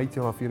alebo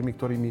majiteľa firmy,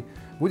 ktorý mi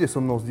bude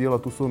so mnou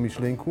zdieľať tú svoju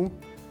myšlienku,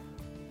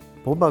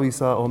 pobaví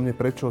sa o mne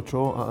prečo,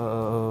 čo,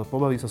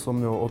 pobaví sa so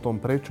mnou o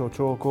tom prečo,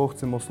 čo, koho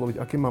chcem osloviť,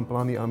 aké mám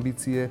plány,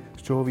 ambície,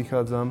 z čoho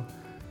vychádzam.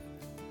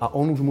 A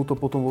on už mu to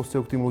potom vo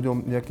vzťahu k tým ľuďom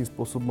nejakým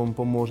spôsobom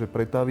pomôže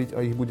pretaviť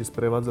a ich bude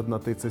sprevádzať na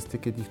tej ceste,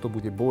 keď ich to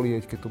bude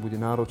bolieť, keď to bude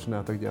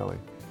náročné a tak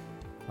ďalej.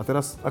 A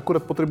teraz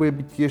akurát potrebuje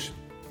byť tiež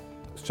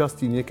z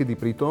časti niekedy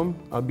pri tom,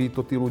 aby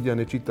to tí ľudia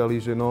nečítali,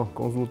 že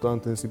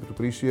konzultant, ten si tu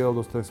prišiel,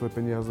 dostane svoje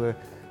peniaze,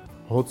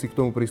 hoci k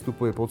tomu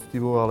pristupuje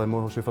poctivo, ale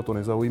môjho šéfa to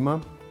nezaujíma.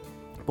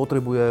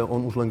 Potrebuje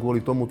on už len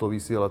kvôli tomuto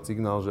vysielať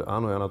signál, že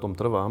áno, ja na tom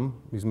trvám,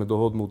 my sme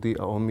dohodnutí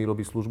a on mi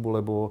robí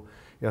službu, lebo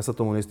ja sa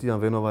tomu nestíham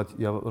venovať,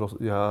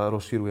 ja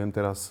rozširujem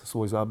teraz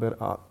svoj záber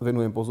a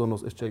venujem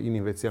pozornosť ešte aj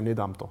iným veciam,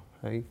 nedám to.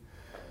 Hej.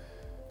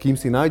 Kým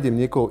si nájdem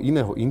niekoho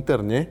iného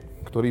interne,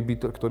 ktorý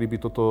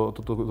by toto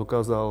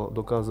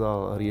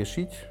dokázal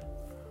riešiť,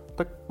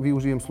 tak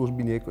využijem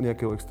služby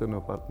nejakého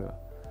externého partnera.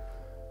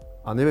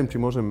 A neviem, či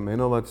môžem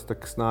menovať,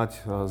 tak snáď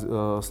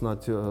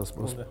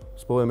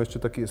spomeniem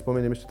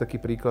ešte taký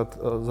príklad.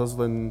 Zase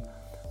len,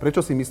 prečo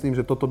si myslím,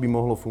 že toto by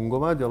mohlo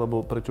fungovať, alebo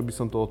prečo by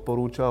som to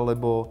odporúčal,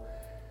 lebo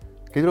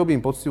keď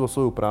robím poctivo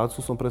svoju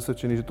prácu, som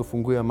presvedčený, že to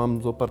funguje a mám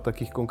zo pár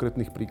takých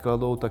konkrétnych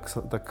príkladov, tak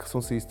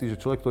som si istý, že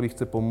človek, ktorý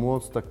chce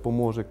pomôcť, tak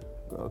pomôže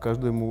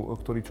každému,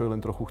 ktorý čo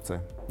len trochu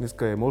chce.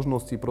 Dneska je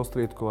možností,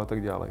 prostriedkov a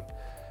tak ďalej.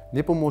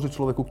 Nepomôže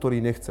človeku,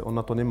 ktorý nechce, on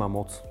na to nemá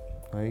moc.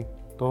 Hej.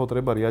 Toho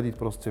treba riadiť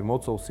proste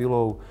mocou,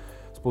 silou,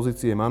 z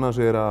pozície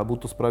manažéra, buď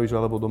to spravíš,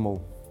 alebo domov.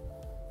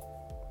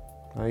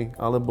 Hej.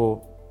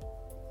 Alebo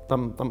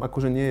tam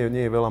akože nie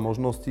je veľa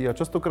možností a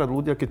častokrát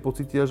ľudia, keď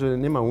pocítia, že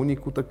nemá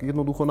úniku, tak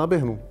jednoducho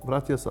nabehnú,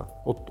 vrátia sa,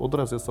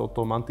 odrazia sa od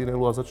toho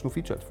mantinelu a začnú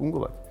fičať,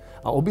 fungovať.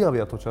 A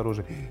objavia to čaro,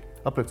 že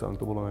a predsa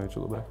to bolo na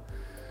niečo dobré.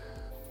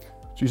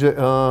 Čiže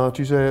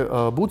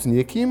buď s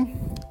niekým,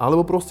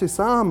 alebo proste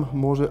sám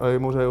môže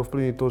aj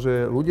ovplyvniť to, že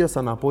ľudia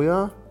sa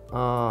napoja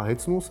a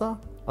hecnú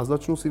sa a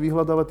začnú si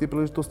vyhľadávať tie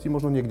príležitosti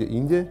možno niekde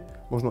inde,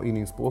 možno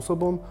iným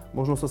spôsobom,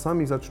 možno sa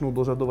sami začnú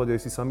dožadovať, aj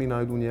si sami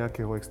nájdú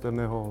nejakého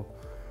externého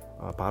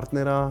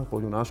partnera,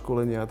 pôjdu na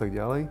školenie a tak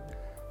ďalej.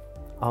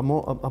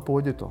 A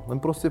pôjde to. Len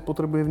proste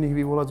potrebuje v nich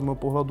vyvolať z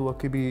môjho pohľadu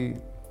akýby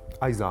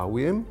aj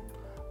záujem,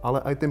 ale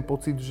aj ten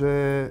pocit,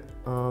 že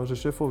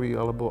šéfovi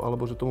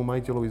alebo že tomu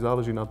majiteľovi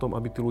záleží na tom,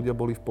 aby tí ľudia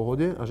boli v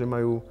pohode a že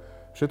majú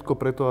všetko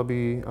preto,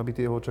 aby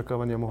tie jeho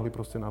očakávania mohli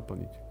proste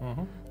naplniť.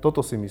 Uh-huh.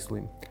 Toto si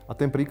myslím. A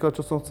ten príklad,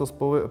 čo som chcel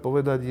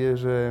povedať, je,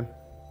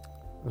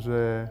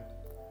 že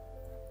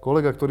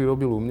kolega, ktorý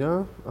robil u mňa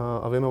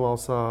a venoval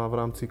sa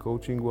v rámci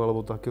coachingu alebo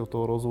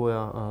takéhoto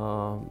rozvoja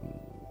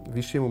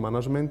vyššiemu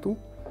manažmentu,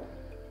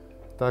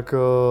 tak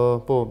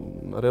po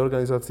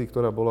reorganizácii,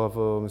 ktorá bola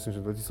myslím, že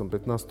v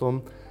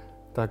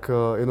 2015, tak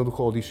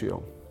jednoducho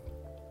odišiel.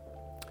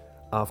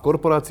 A v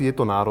korporácii je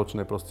to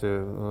náročné proste.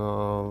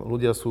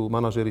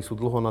 Manažéri sú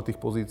dlho na tých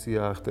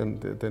pozíciách,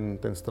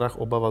 ten strach,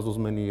 obava zo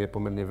zmeny je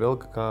pomerne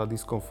veľká,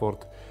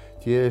 diskomfort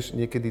tiež,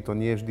 niekedy to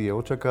nie vždy je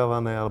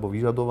očakávané alebo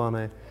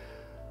vyžadované.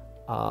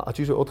 A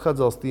čiže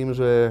odchádzal s tým,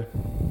 že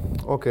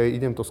OK,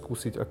 idem to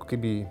skúsiť ako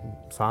keby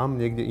sám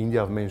niekde inde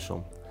a v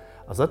menšom.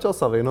 A začal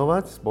sa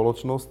venovať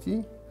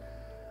spoločnosti,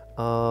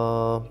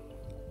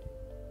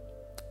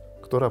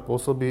 ktorá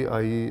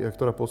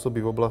pôsobí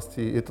v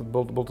oblasti,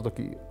 bol to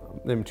taký,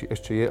 neviem či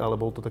ešte je, ale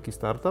bol to taký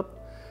startup,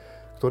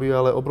 ktorý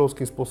ale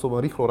obrovským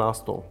spôsobom rýchlo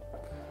rástol.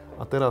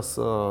 A teraz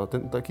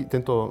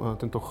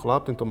tento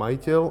chlap, tento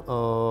majiteľ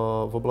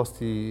v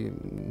oblasti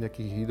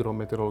nejakých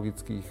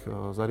hydrometeorologických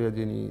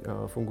zariadení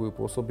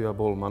pôsobia,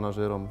 bol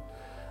manažérom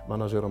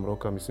manažérom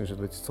roka, myslím, že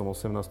v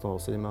 2018 alebo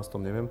 2017,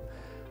 neviem.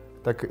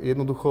 Tak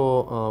jednoducho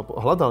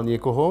hľadal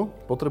niekoho,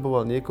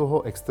 potreboval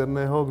niekoho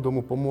externého, kto mu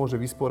pomôže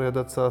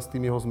vysporiadať sa s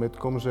tým jeho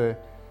zmätkom, že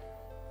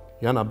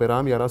ja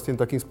naberám, ja rastiem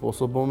takým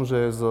spôsobom,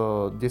 že z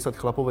 10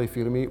 chlapovej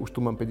firmy už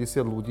tu mám 50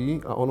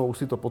 ľudí a ono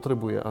už si to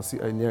potrebuje asi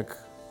aj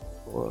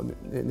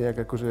nejak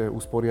akože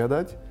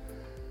usporiadať.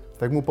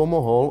 Tak mu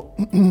pomohol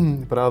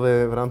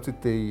práve v rámci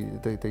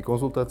tej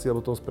konzultácie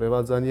alebo toho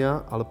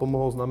sprevádzania, ale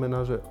pomohol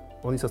znamená, že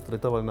oni sa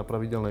stretávali na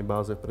pravidelnej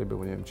báze v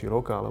priebehu, neviem, či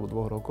roka alebo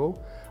 2 rokov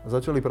a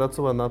začali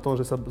pracovať na tom,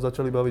 že sa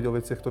začali baviť o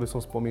veciach, ktoré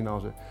som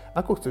spomínal, že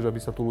ako chceš, aby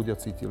sa tu ľudia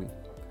cítili.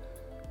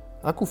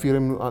 Akú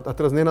firemnú, a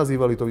teraz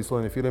nenazývali to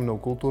vyslovene firemnou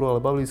kultúrou,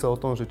 ale bavili sa o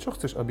tom, že čo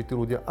chceš, aby tí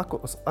ľudia,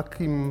 s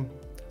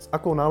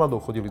akou náladou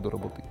chodili do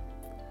roboty.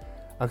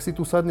 Ak si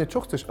tu sadne,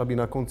 čo chceš, aby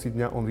na konci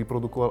dňa on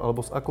vyprodukoval,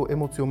 alebo s akou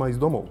emóciou má ísť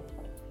domov.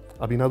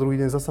 Aby na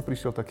druhý deň zasa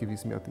prišiel taký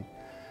vysmiatý.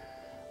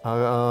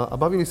 A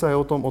bavili sa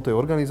aj o tej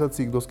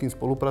organizácii, kto s kým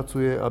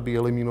spolupracuje,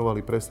 aby eliminovali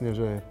presne,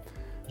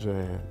 že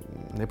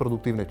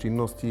neproduktívne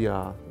činnosti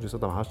a že sa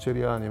tam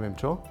haščeria a neviem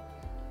čo.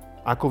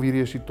 Ako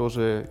vyriešiť to,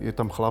 že je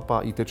tam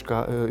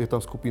je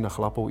tam skupina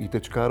chlapov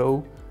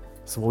ITčkárov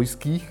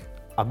svojských,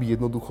 aby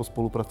jednoducho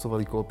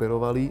spolupracovali,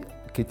 kooperovali,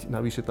 keď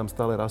navyše tam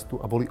stále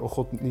rastú a boli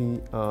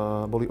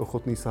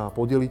ochotní sa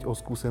podeliť o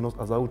skúsenosť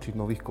a zaučiť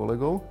nových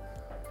kolegov.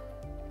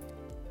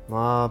 No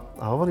a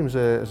hovorím,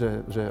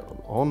 že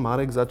on,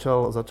 Marek,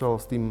 začal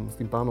s tým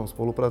pánom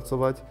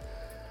spolupracovať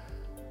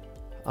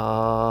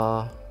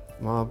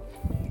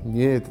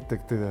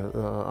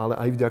ale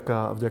aj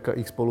vďaka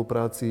ich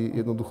spolupráci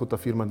jednoducho tá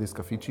firma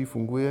dneska fičí,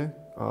 funguje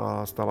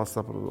a stala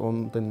sa,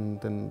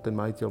 ten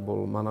majiteľ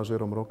bol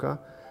manažérom roka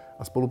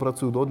a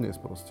spolupracujú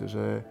dodnes proste,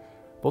 že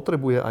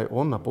potrebuje aj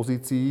on na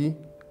pozícii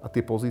a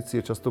tie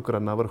pozície častokrát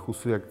na vrchu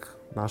sú jak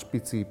na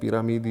špici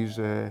pyramídy,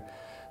 že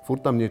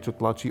furt tam niečo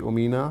tlačí,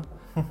 omína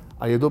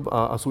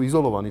a sú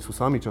izolovaní, sú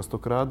sami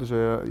častokrát,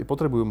 že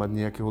potrebujú mať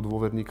nejakého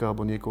dôverníka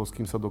alebo niekoho, s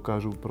kým sa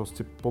dokážu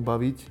proste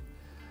pobaviť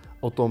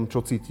o tom, čo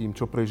cítim,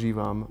 čo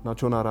prežívam, na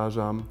čo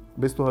narážam,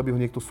 bez toho, aby ho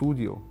niekto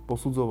súdil,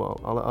 posudzoval,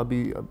 ale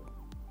aby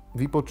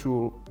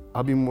vypočul,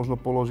 aby mu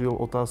možno položil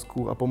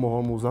otázku a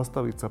pomohol mu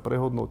zastaviť sa,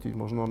 prehodnotiť,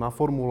 možno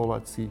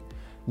naformulovať si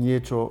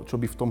niečo, čo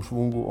by v tom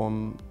švungu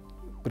on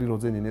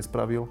prirodzene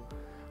nespravil.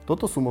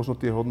 Toto sú možno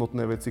tie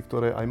hodnotné veci,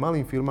 ktoré aj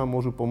malým firmám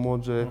môžu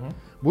pomôcť, že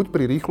buď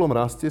pri rýchlom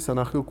raste sa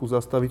na chvíľku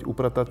zastaviť,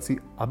 upratať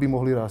si, aby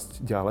mohli rásť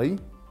ďalej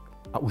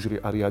a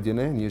už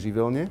riadené, nie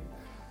živelne.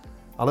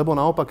 Alebo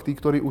naopak tí,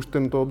 ktorí už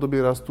tento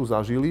obdobie rastu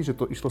zažili, že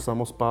to išlo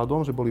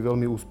samospádom, že boli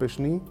veľmi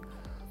úspešní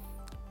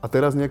a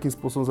teraz nejakým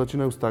spôsobom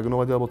začínajú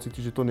stagnovať alebo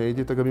cítiť, že to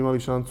nejde, tak aby mali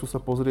šancu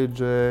sa pozrieť,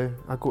 že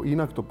ako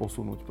inak to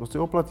posunúť. Proste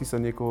oplatí sa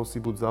niekoho si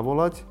buď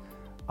zavolať,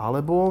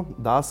 alebo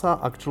dá sa,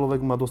 ak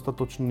človek má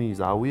dostatočný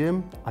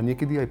záujem a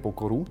niekedy aj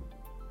pokoru,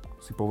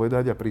 si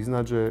povedať a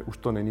priznať, že už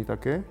to není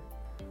také.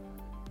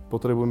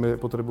 Potrebujeme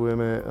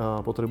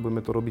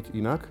to robiť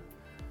inak.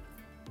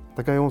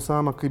 Tak aj on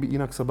sám ako keby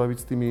inak sa baviť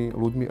s tými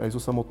ľuďmi aj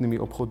so samotnými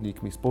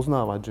obchodníkmi.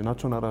 Spoznávať, že na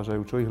čo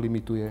narážajú, čo ich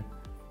limituje.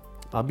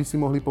 Aby si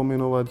mohli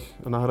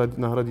pomenovať,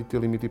 nahradiť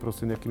tie limity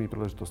proste nejakými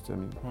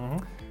príležitostiami.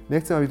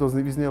 Nechcem, aby to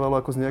vyznievalo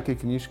ako z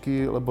nejakej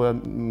knižky, lebo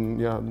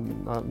ja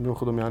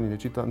mimochodom ani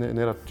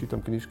nerad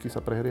čítam knižky,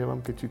 sa prehrievam,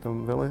 keď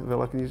čítam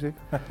veľa knížiek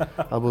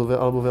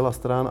alebo veľa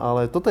strán,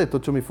 ale toto je to,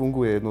 čo mi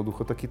funguje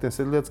jednoducho. Taký ten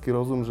sedliacky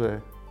rozum,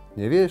 že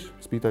nevieš,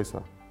 spýtaj sa.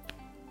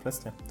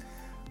 Presne.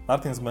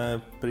 Martin,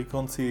 sme pri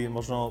konci,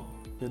 možno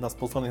jedna z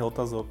posledných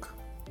otázok.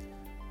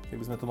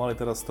 Keby sme tu mali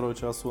teraz stroj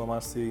času a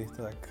máš si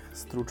tak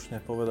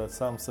stručne povedať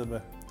sám sebe,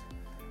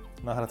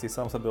 nahrať si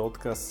sám sebe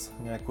odkaz,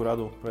 nejakú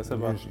radu pre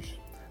seba. Ježiš.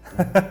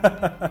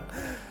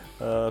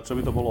 Čo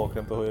by to bolo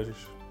okrem toho Ježiš?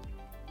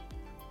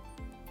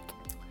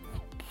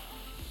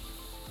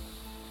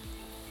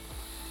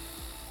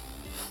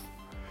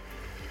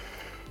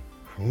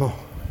 No,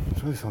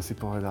 čo by som si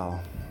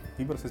povedal?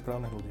 Vyber si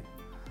správnych ľudí.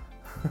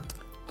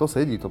 To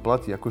sedí, to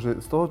platí.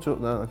 Akože z toho,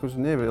 akože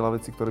nie je veľa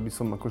vecí, ktoré by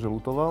som akože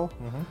ľutoval,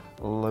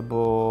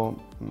 lebo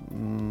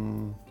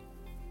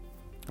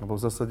v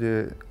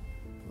zásade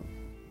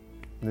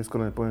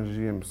neskôr nepoviem, že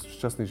žijem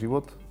šťastný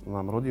život,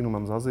 mám rodinu,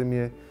 mám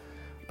zázemie,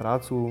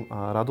 prácu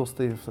a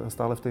radosť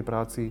stále v tej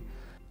práci.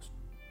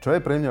 Čo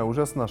je pre mňa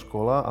úžasná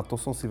škola, a to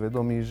som si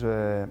vedomý,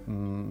 že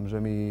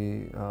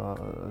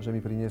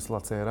mi priniesla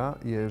dcéra,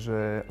 je,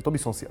 že to by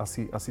som si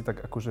asi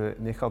tak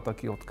akože nechal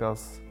taký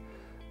odkaz,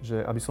 že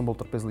aby som bol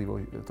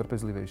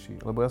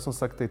trpezlivejší. Lebo ja som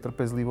sa k tej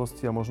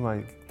trpezlivosti a možno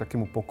aj k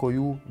takému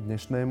pokoju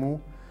dnešnému,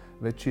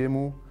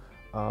 väčšiemu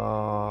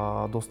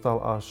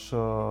dostal až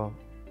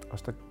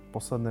tak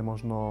posledné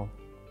možno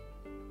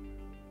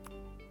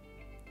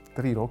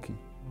 3 roky.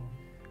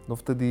 No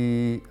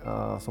vtedy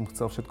som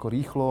chcel všetko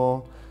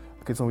rýchlo,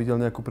 keď som videl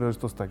nejakú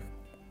príležitosť, tak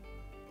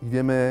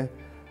ideme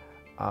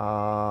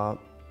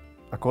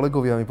a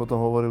kolegovia mi potom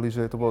hovorili,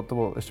 že to bol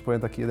ešte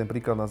poviem taký jeden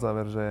príklad na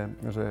záver,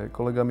 že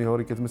kolega mi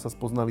hovorí, keď sme sa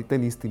spoznali,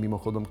 ten istý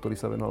mimochodom, ktorý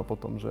sa venoval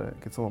potom, že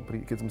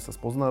keď sme sa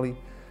spoznali,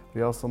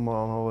 prijal som ho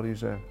a on hovorí,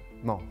 že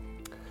no,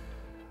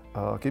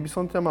 Keby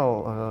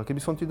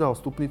som ti dal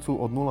stupnicu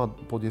od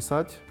 0 po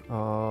 10,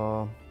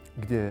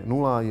 kde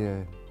 0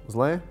 je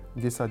zlé,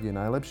 10 je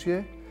najlepšie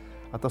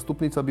a tá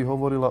stupnica by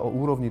hovorila o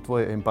úrovni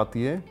tvojej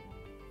empatie,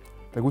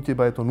 tak u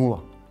teba je to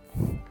 0.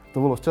 To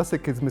bolo v čase,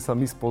 keď sme sa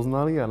my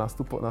spoznali a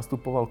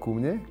nastupoval ku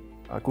mne.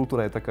 A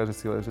kultúra je taká,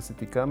 že si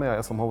týkame a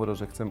ja som hovoril,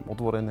 že chcem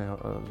otvorené,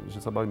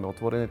 že sa bavíme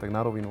otvorene, tak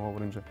na rovinu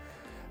hovorím, že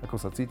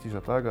ako sa cítiš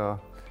a tak a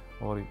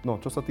hovorí,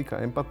 no čo sa týka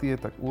empatie,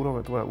 tak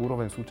tvoja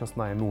úroveň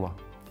súčasná je 0.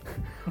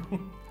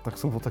 Tak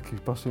som bol taký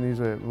pašený,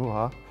 že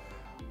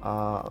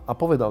a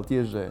povedal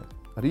tiež, že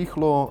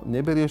rýchlo,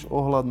 neberieš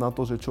ohľad na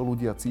to, že čo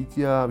ľudia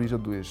cítia,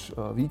 vyžaduješ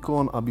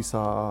výkon, aby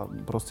sa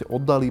proste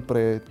oddali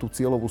pre tú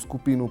cieľovú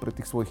skupinu, pre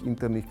tých svojich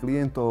interných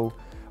klientov.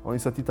 Oni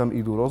sa ti tam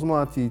idú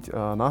rozmlátiť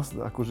a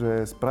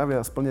akože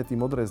splnia ti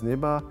modré z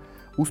neba.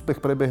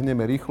 Úspech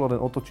prebehneme rýchlo, len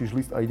otočíš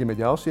list a ideme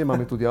ďalšie.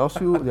 Máme tu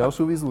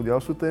ďalšiu výzvu,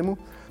 ďalšiu tému.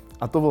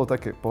 A to bolo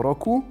také po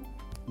roku,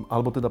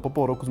 alebo teda po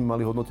pol roku sme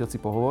mali hodnotiaci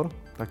pohovor,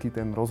 taký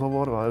ten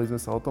rozhovor, bavili sme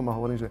sa o tom a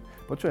hovorím, že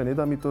počuj,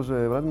 nedá mi to,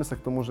 že vráťme sa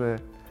k tomu,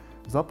 že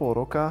za pol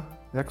roka,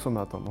 jak som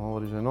na tom?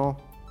 Hovorí, že no,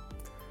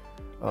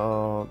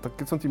 tak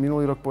keď som ti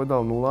minulý rok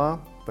povedal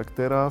 0, tak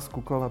teraz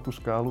kúkal na tú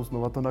škálu,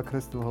 znova to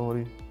nakreslil,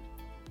 hovorí,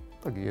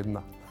 tak 1.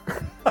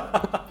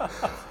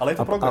 Ale je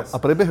to progres. A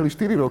prebehli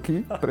 4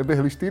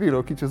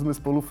 roky, čo sme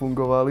spolu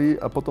fungovali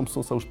a potom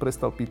som sa už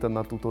prestal pýtať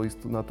na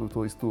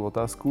túto istú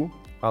otázku,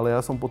 ale ja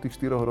som po tých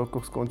 4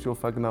 rokoch skončil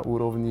fakt na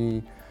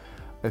úrovni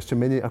ešte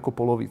menej ako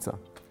polovica.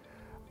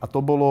 A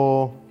to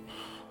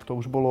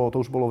už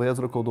bolo viac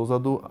rokov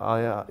dozadu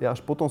a ja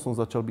až potom som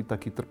začal byť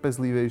taký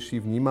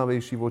trpezlivejší,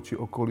 vnímavejší voči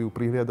okoliu,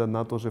 prihliadať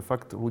na to, že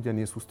fakt ľudia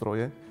nie sú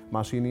stroje,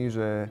 mašiny,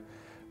 že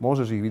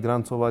môžeš ich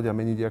vydrancovať a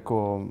meniť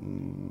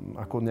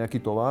ako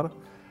nejaký tovar,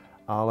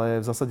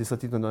 ale v zásade sa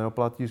ti to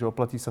neoplatí, že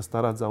oplatí sa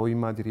starať,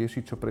 zaujímať,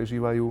 riešiť, čo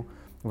prežívajú,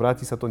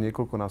 vráti sa to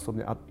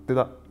niekoľkonásobne. A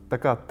teda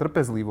taká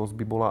trpezlivosť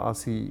by bola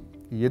asi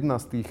jedna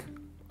z tých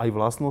aj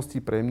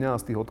vlastností pre mňa a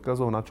z tých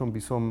odkazov, na čom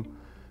by som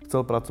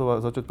chcel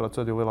začať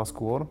pracovať oveľa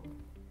skôr.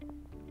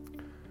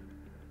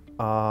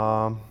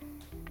 A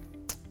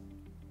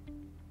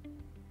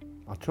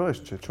čo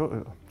ešte?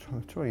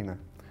 Čo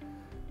iné?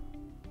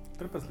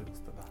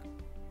 Trpezlivosť teda.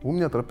 U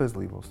mňa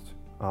trpezlivosť.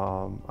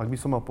 Ak by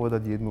som mal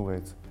povedať jednu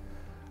vec.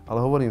 Ale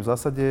hovorím, v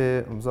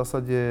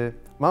zásade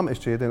mám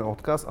ešte jeden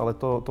odkaz, ale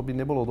to by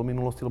nebolo do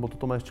minulosti, lebo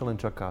toto ma ešte len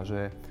čaká.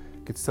 Že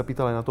keď si sa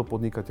pýtal aj na toho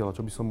podnikateľa,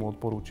 čo by som mu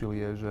odporúčil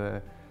je, že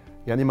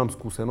ja nemám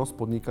skúsenosť s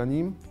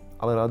podnikaním,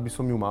 ale rád by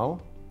som ju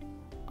mal.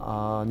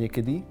 A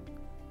niekedy.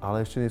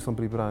 Ale ešte nie som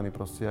pripravený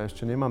proste. Ja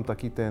ešte nemám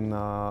taký ten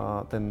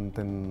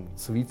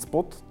sweet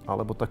spot,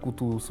 alebo takú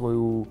tú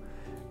svoju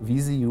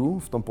víziu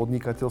v tom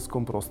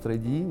podnikateľskom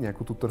prostredí,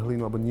 nejakú tú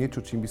trhlinu, alebo niečo,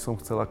 čím by som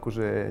chcel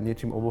akože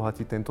niečím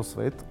obohatiť tento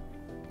svet.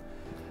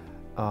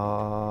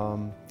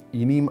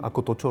 Iným ako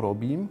to, čo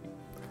robím.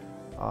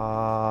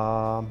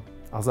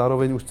 A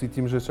zároveň už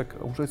cítim, že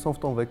už som v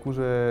tom veku,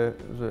 že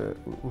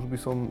už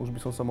by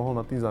som sa mohol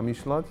nad tým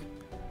zamýšľať.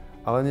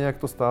 Ale nejak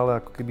to stále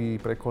ako keby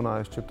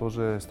prekoná ešte to,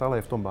 že stále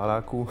je v tom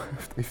baráku,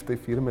 v tej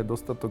firme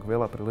dostatok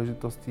veľa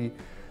príležitostí.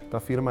 Tá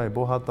firma je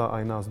bohatá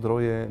aj na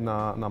zdroje,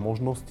 na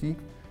možnosti.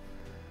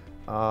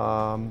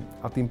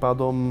 A tým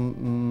pádom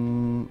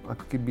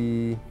ako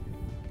keby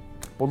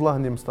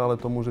podľahnem stále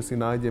tomu, že si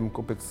nájdem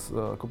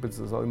kopec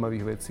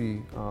zaujímavých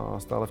vecí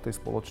stále v tej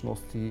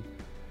spoločnosti.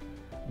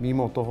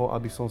 Mimo toho,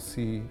 aby som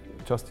si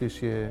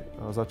častejšie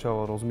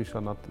začal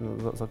rozmýšľať,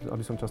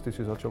 aby som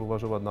častejšie začal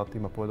uvažovať nad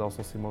tým a povedal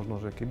som si možno,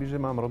 že kebyže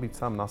mám robiť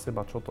sám na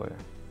seba, čo to je.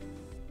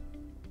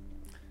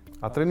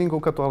 A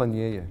tréningovka to ale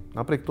nie je.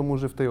 Napriek tomu,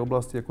 že v tej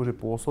oblasti akože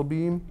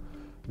pôsobím,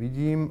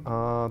 vidím,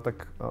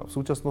 tak v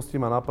súčasnosti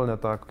ma naplňa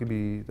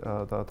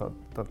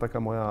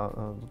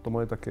to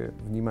moje také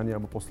vnímanie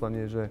alebo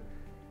poslanie, že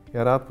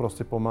ja rád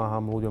proste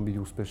pomáham ľuďom byť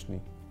úspešný.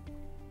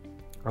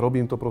 A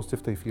robím to proste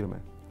v tej firme.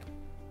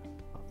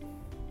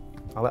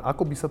 Ale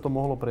ako by sa to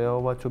mohlo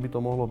prejavovať, čo by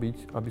to mohlo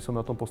byť, aby som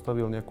na tom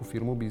postavil nejakú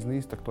firmu,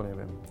 biznis, tak to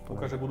neviem. To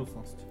ukáže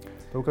budúcnosť.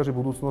 To ukáže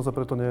budúcnosť a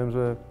preto neviem,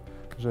 že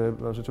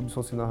čo by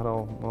som si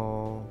nahral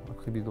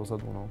ako keby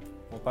dozadu. No.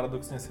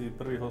 Paradoxne si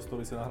prvý host,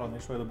 ktorý si nahral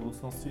niečo aj do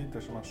budúcnosti,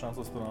 takže máš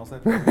šancu si to naozaj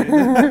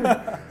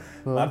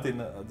no.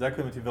 Martin,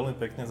 ďakujem ti veľmi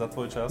pekne za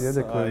tvoj čas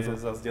aj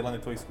za zdieľanie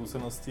tvojich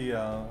skúseností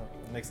a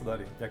nech sa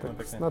darí. Ďakujem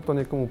pekne. Snad to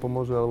niekomu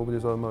pomôže alebo bude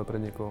zaujímavé pre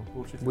niekoho.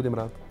 Určite. Budem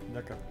rád.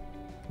 Ďakujem.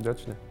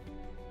 Ďačne.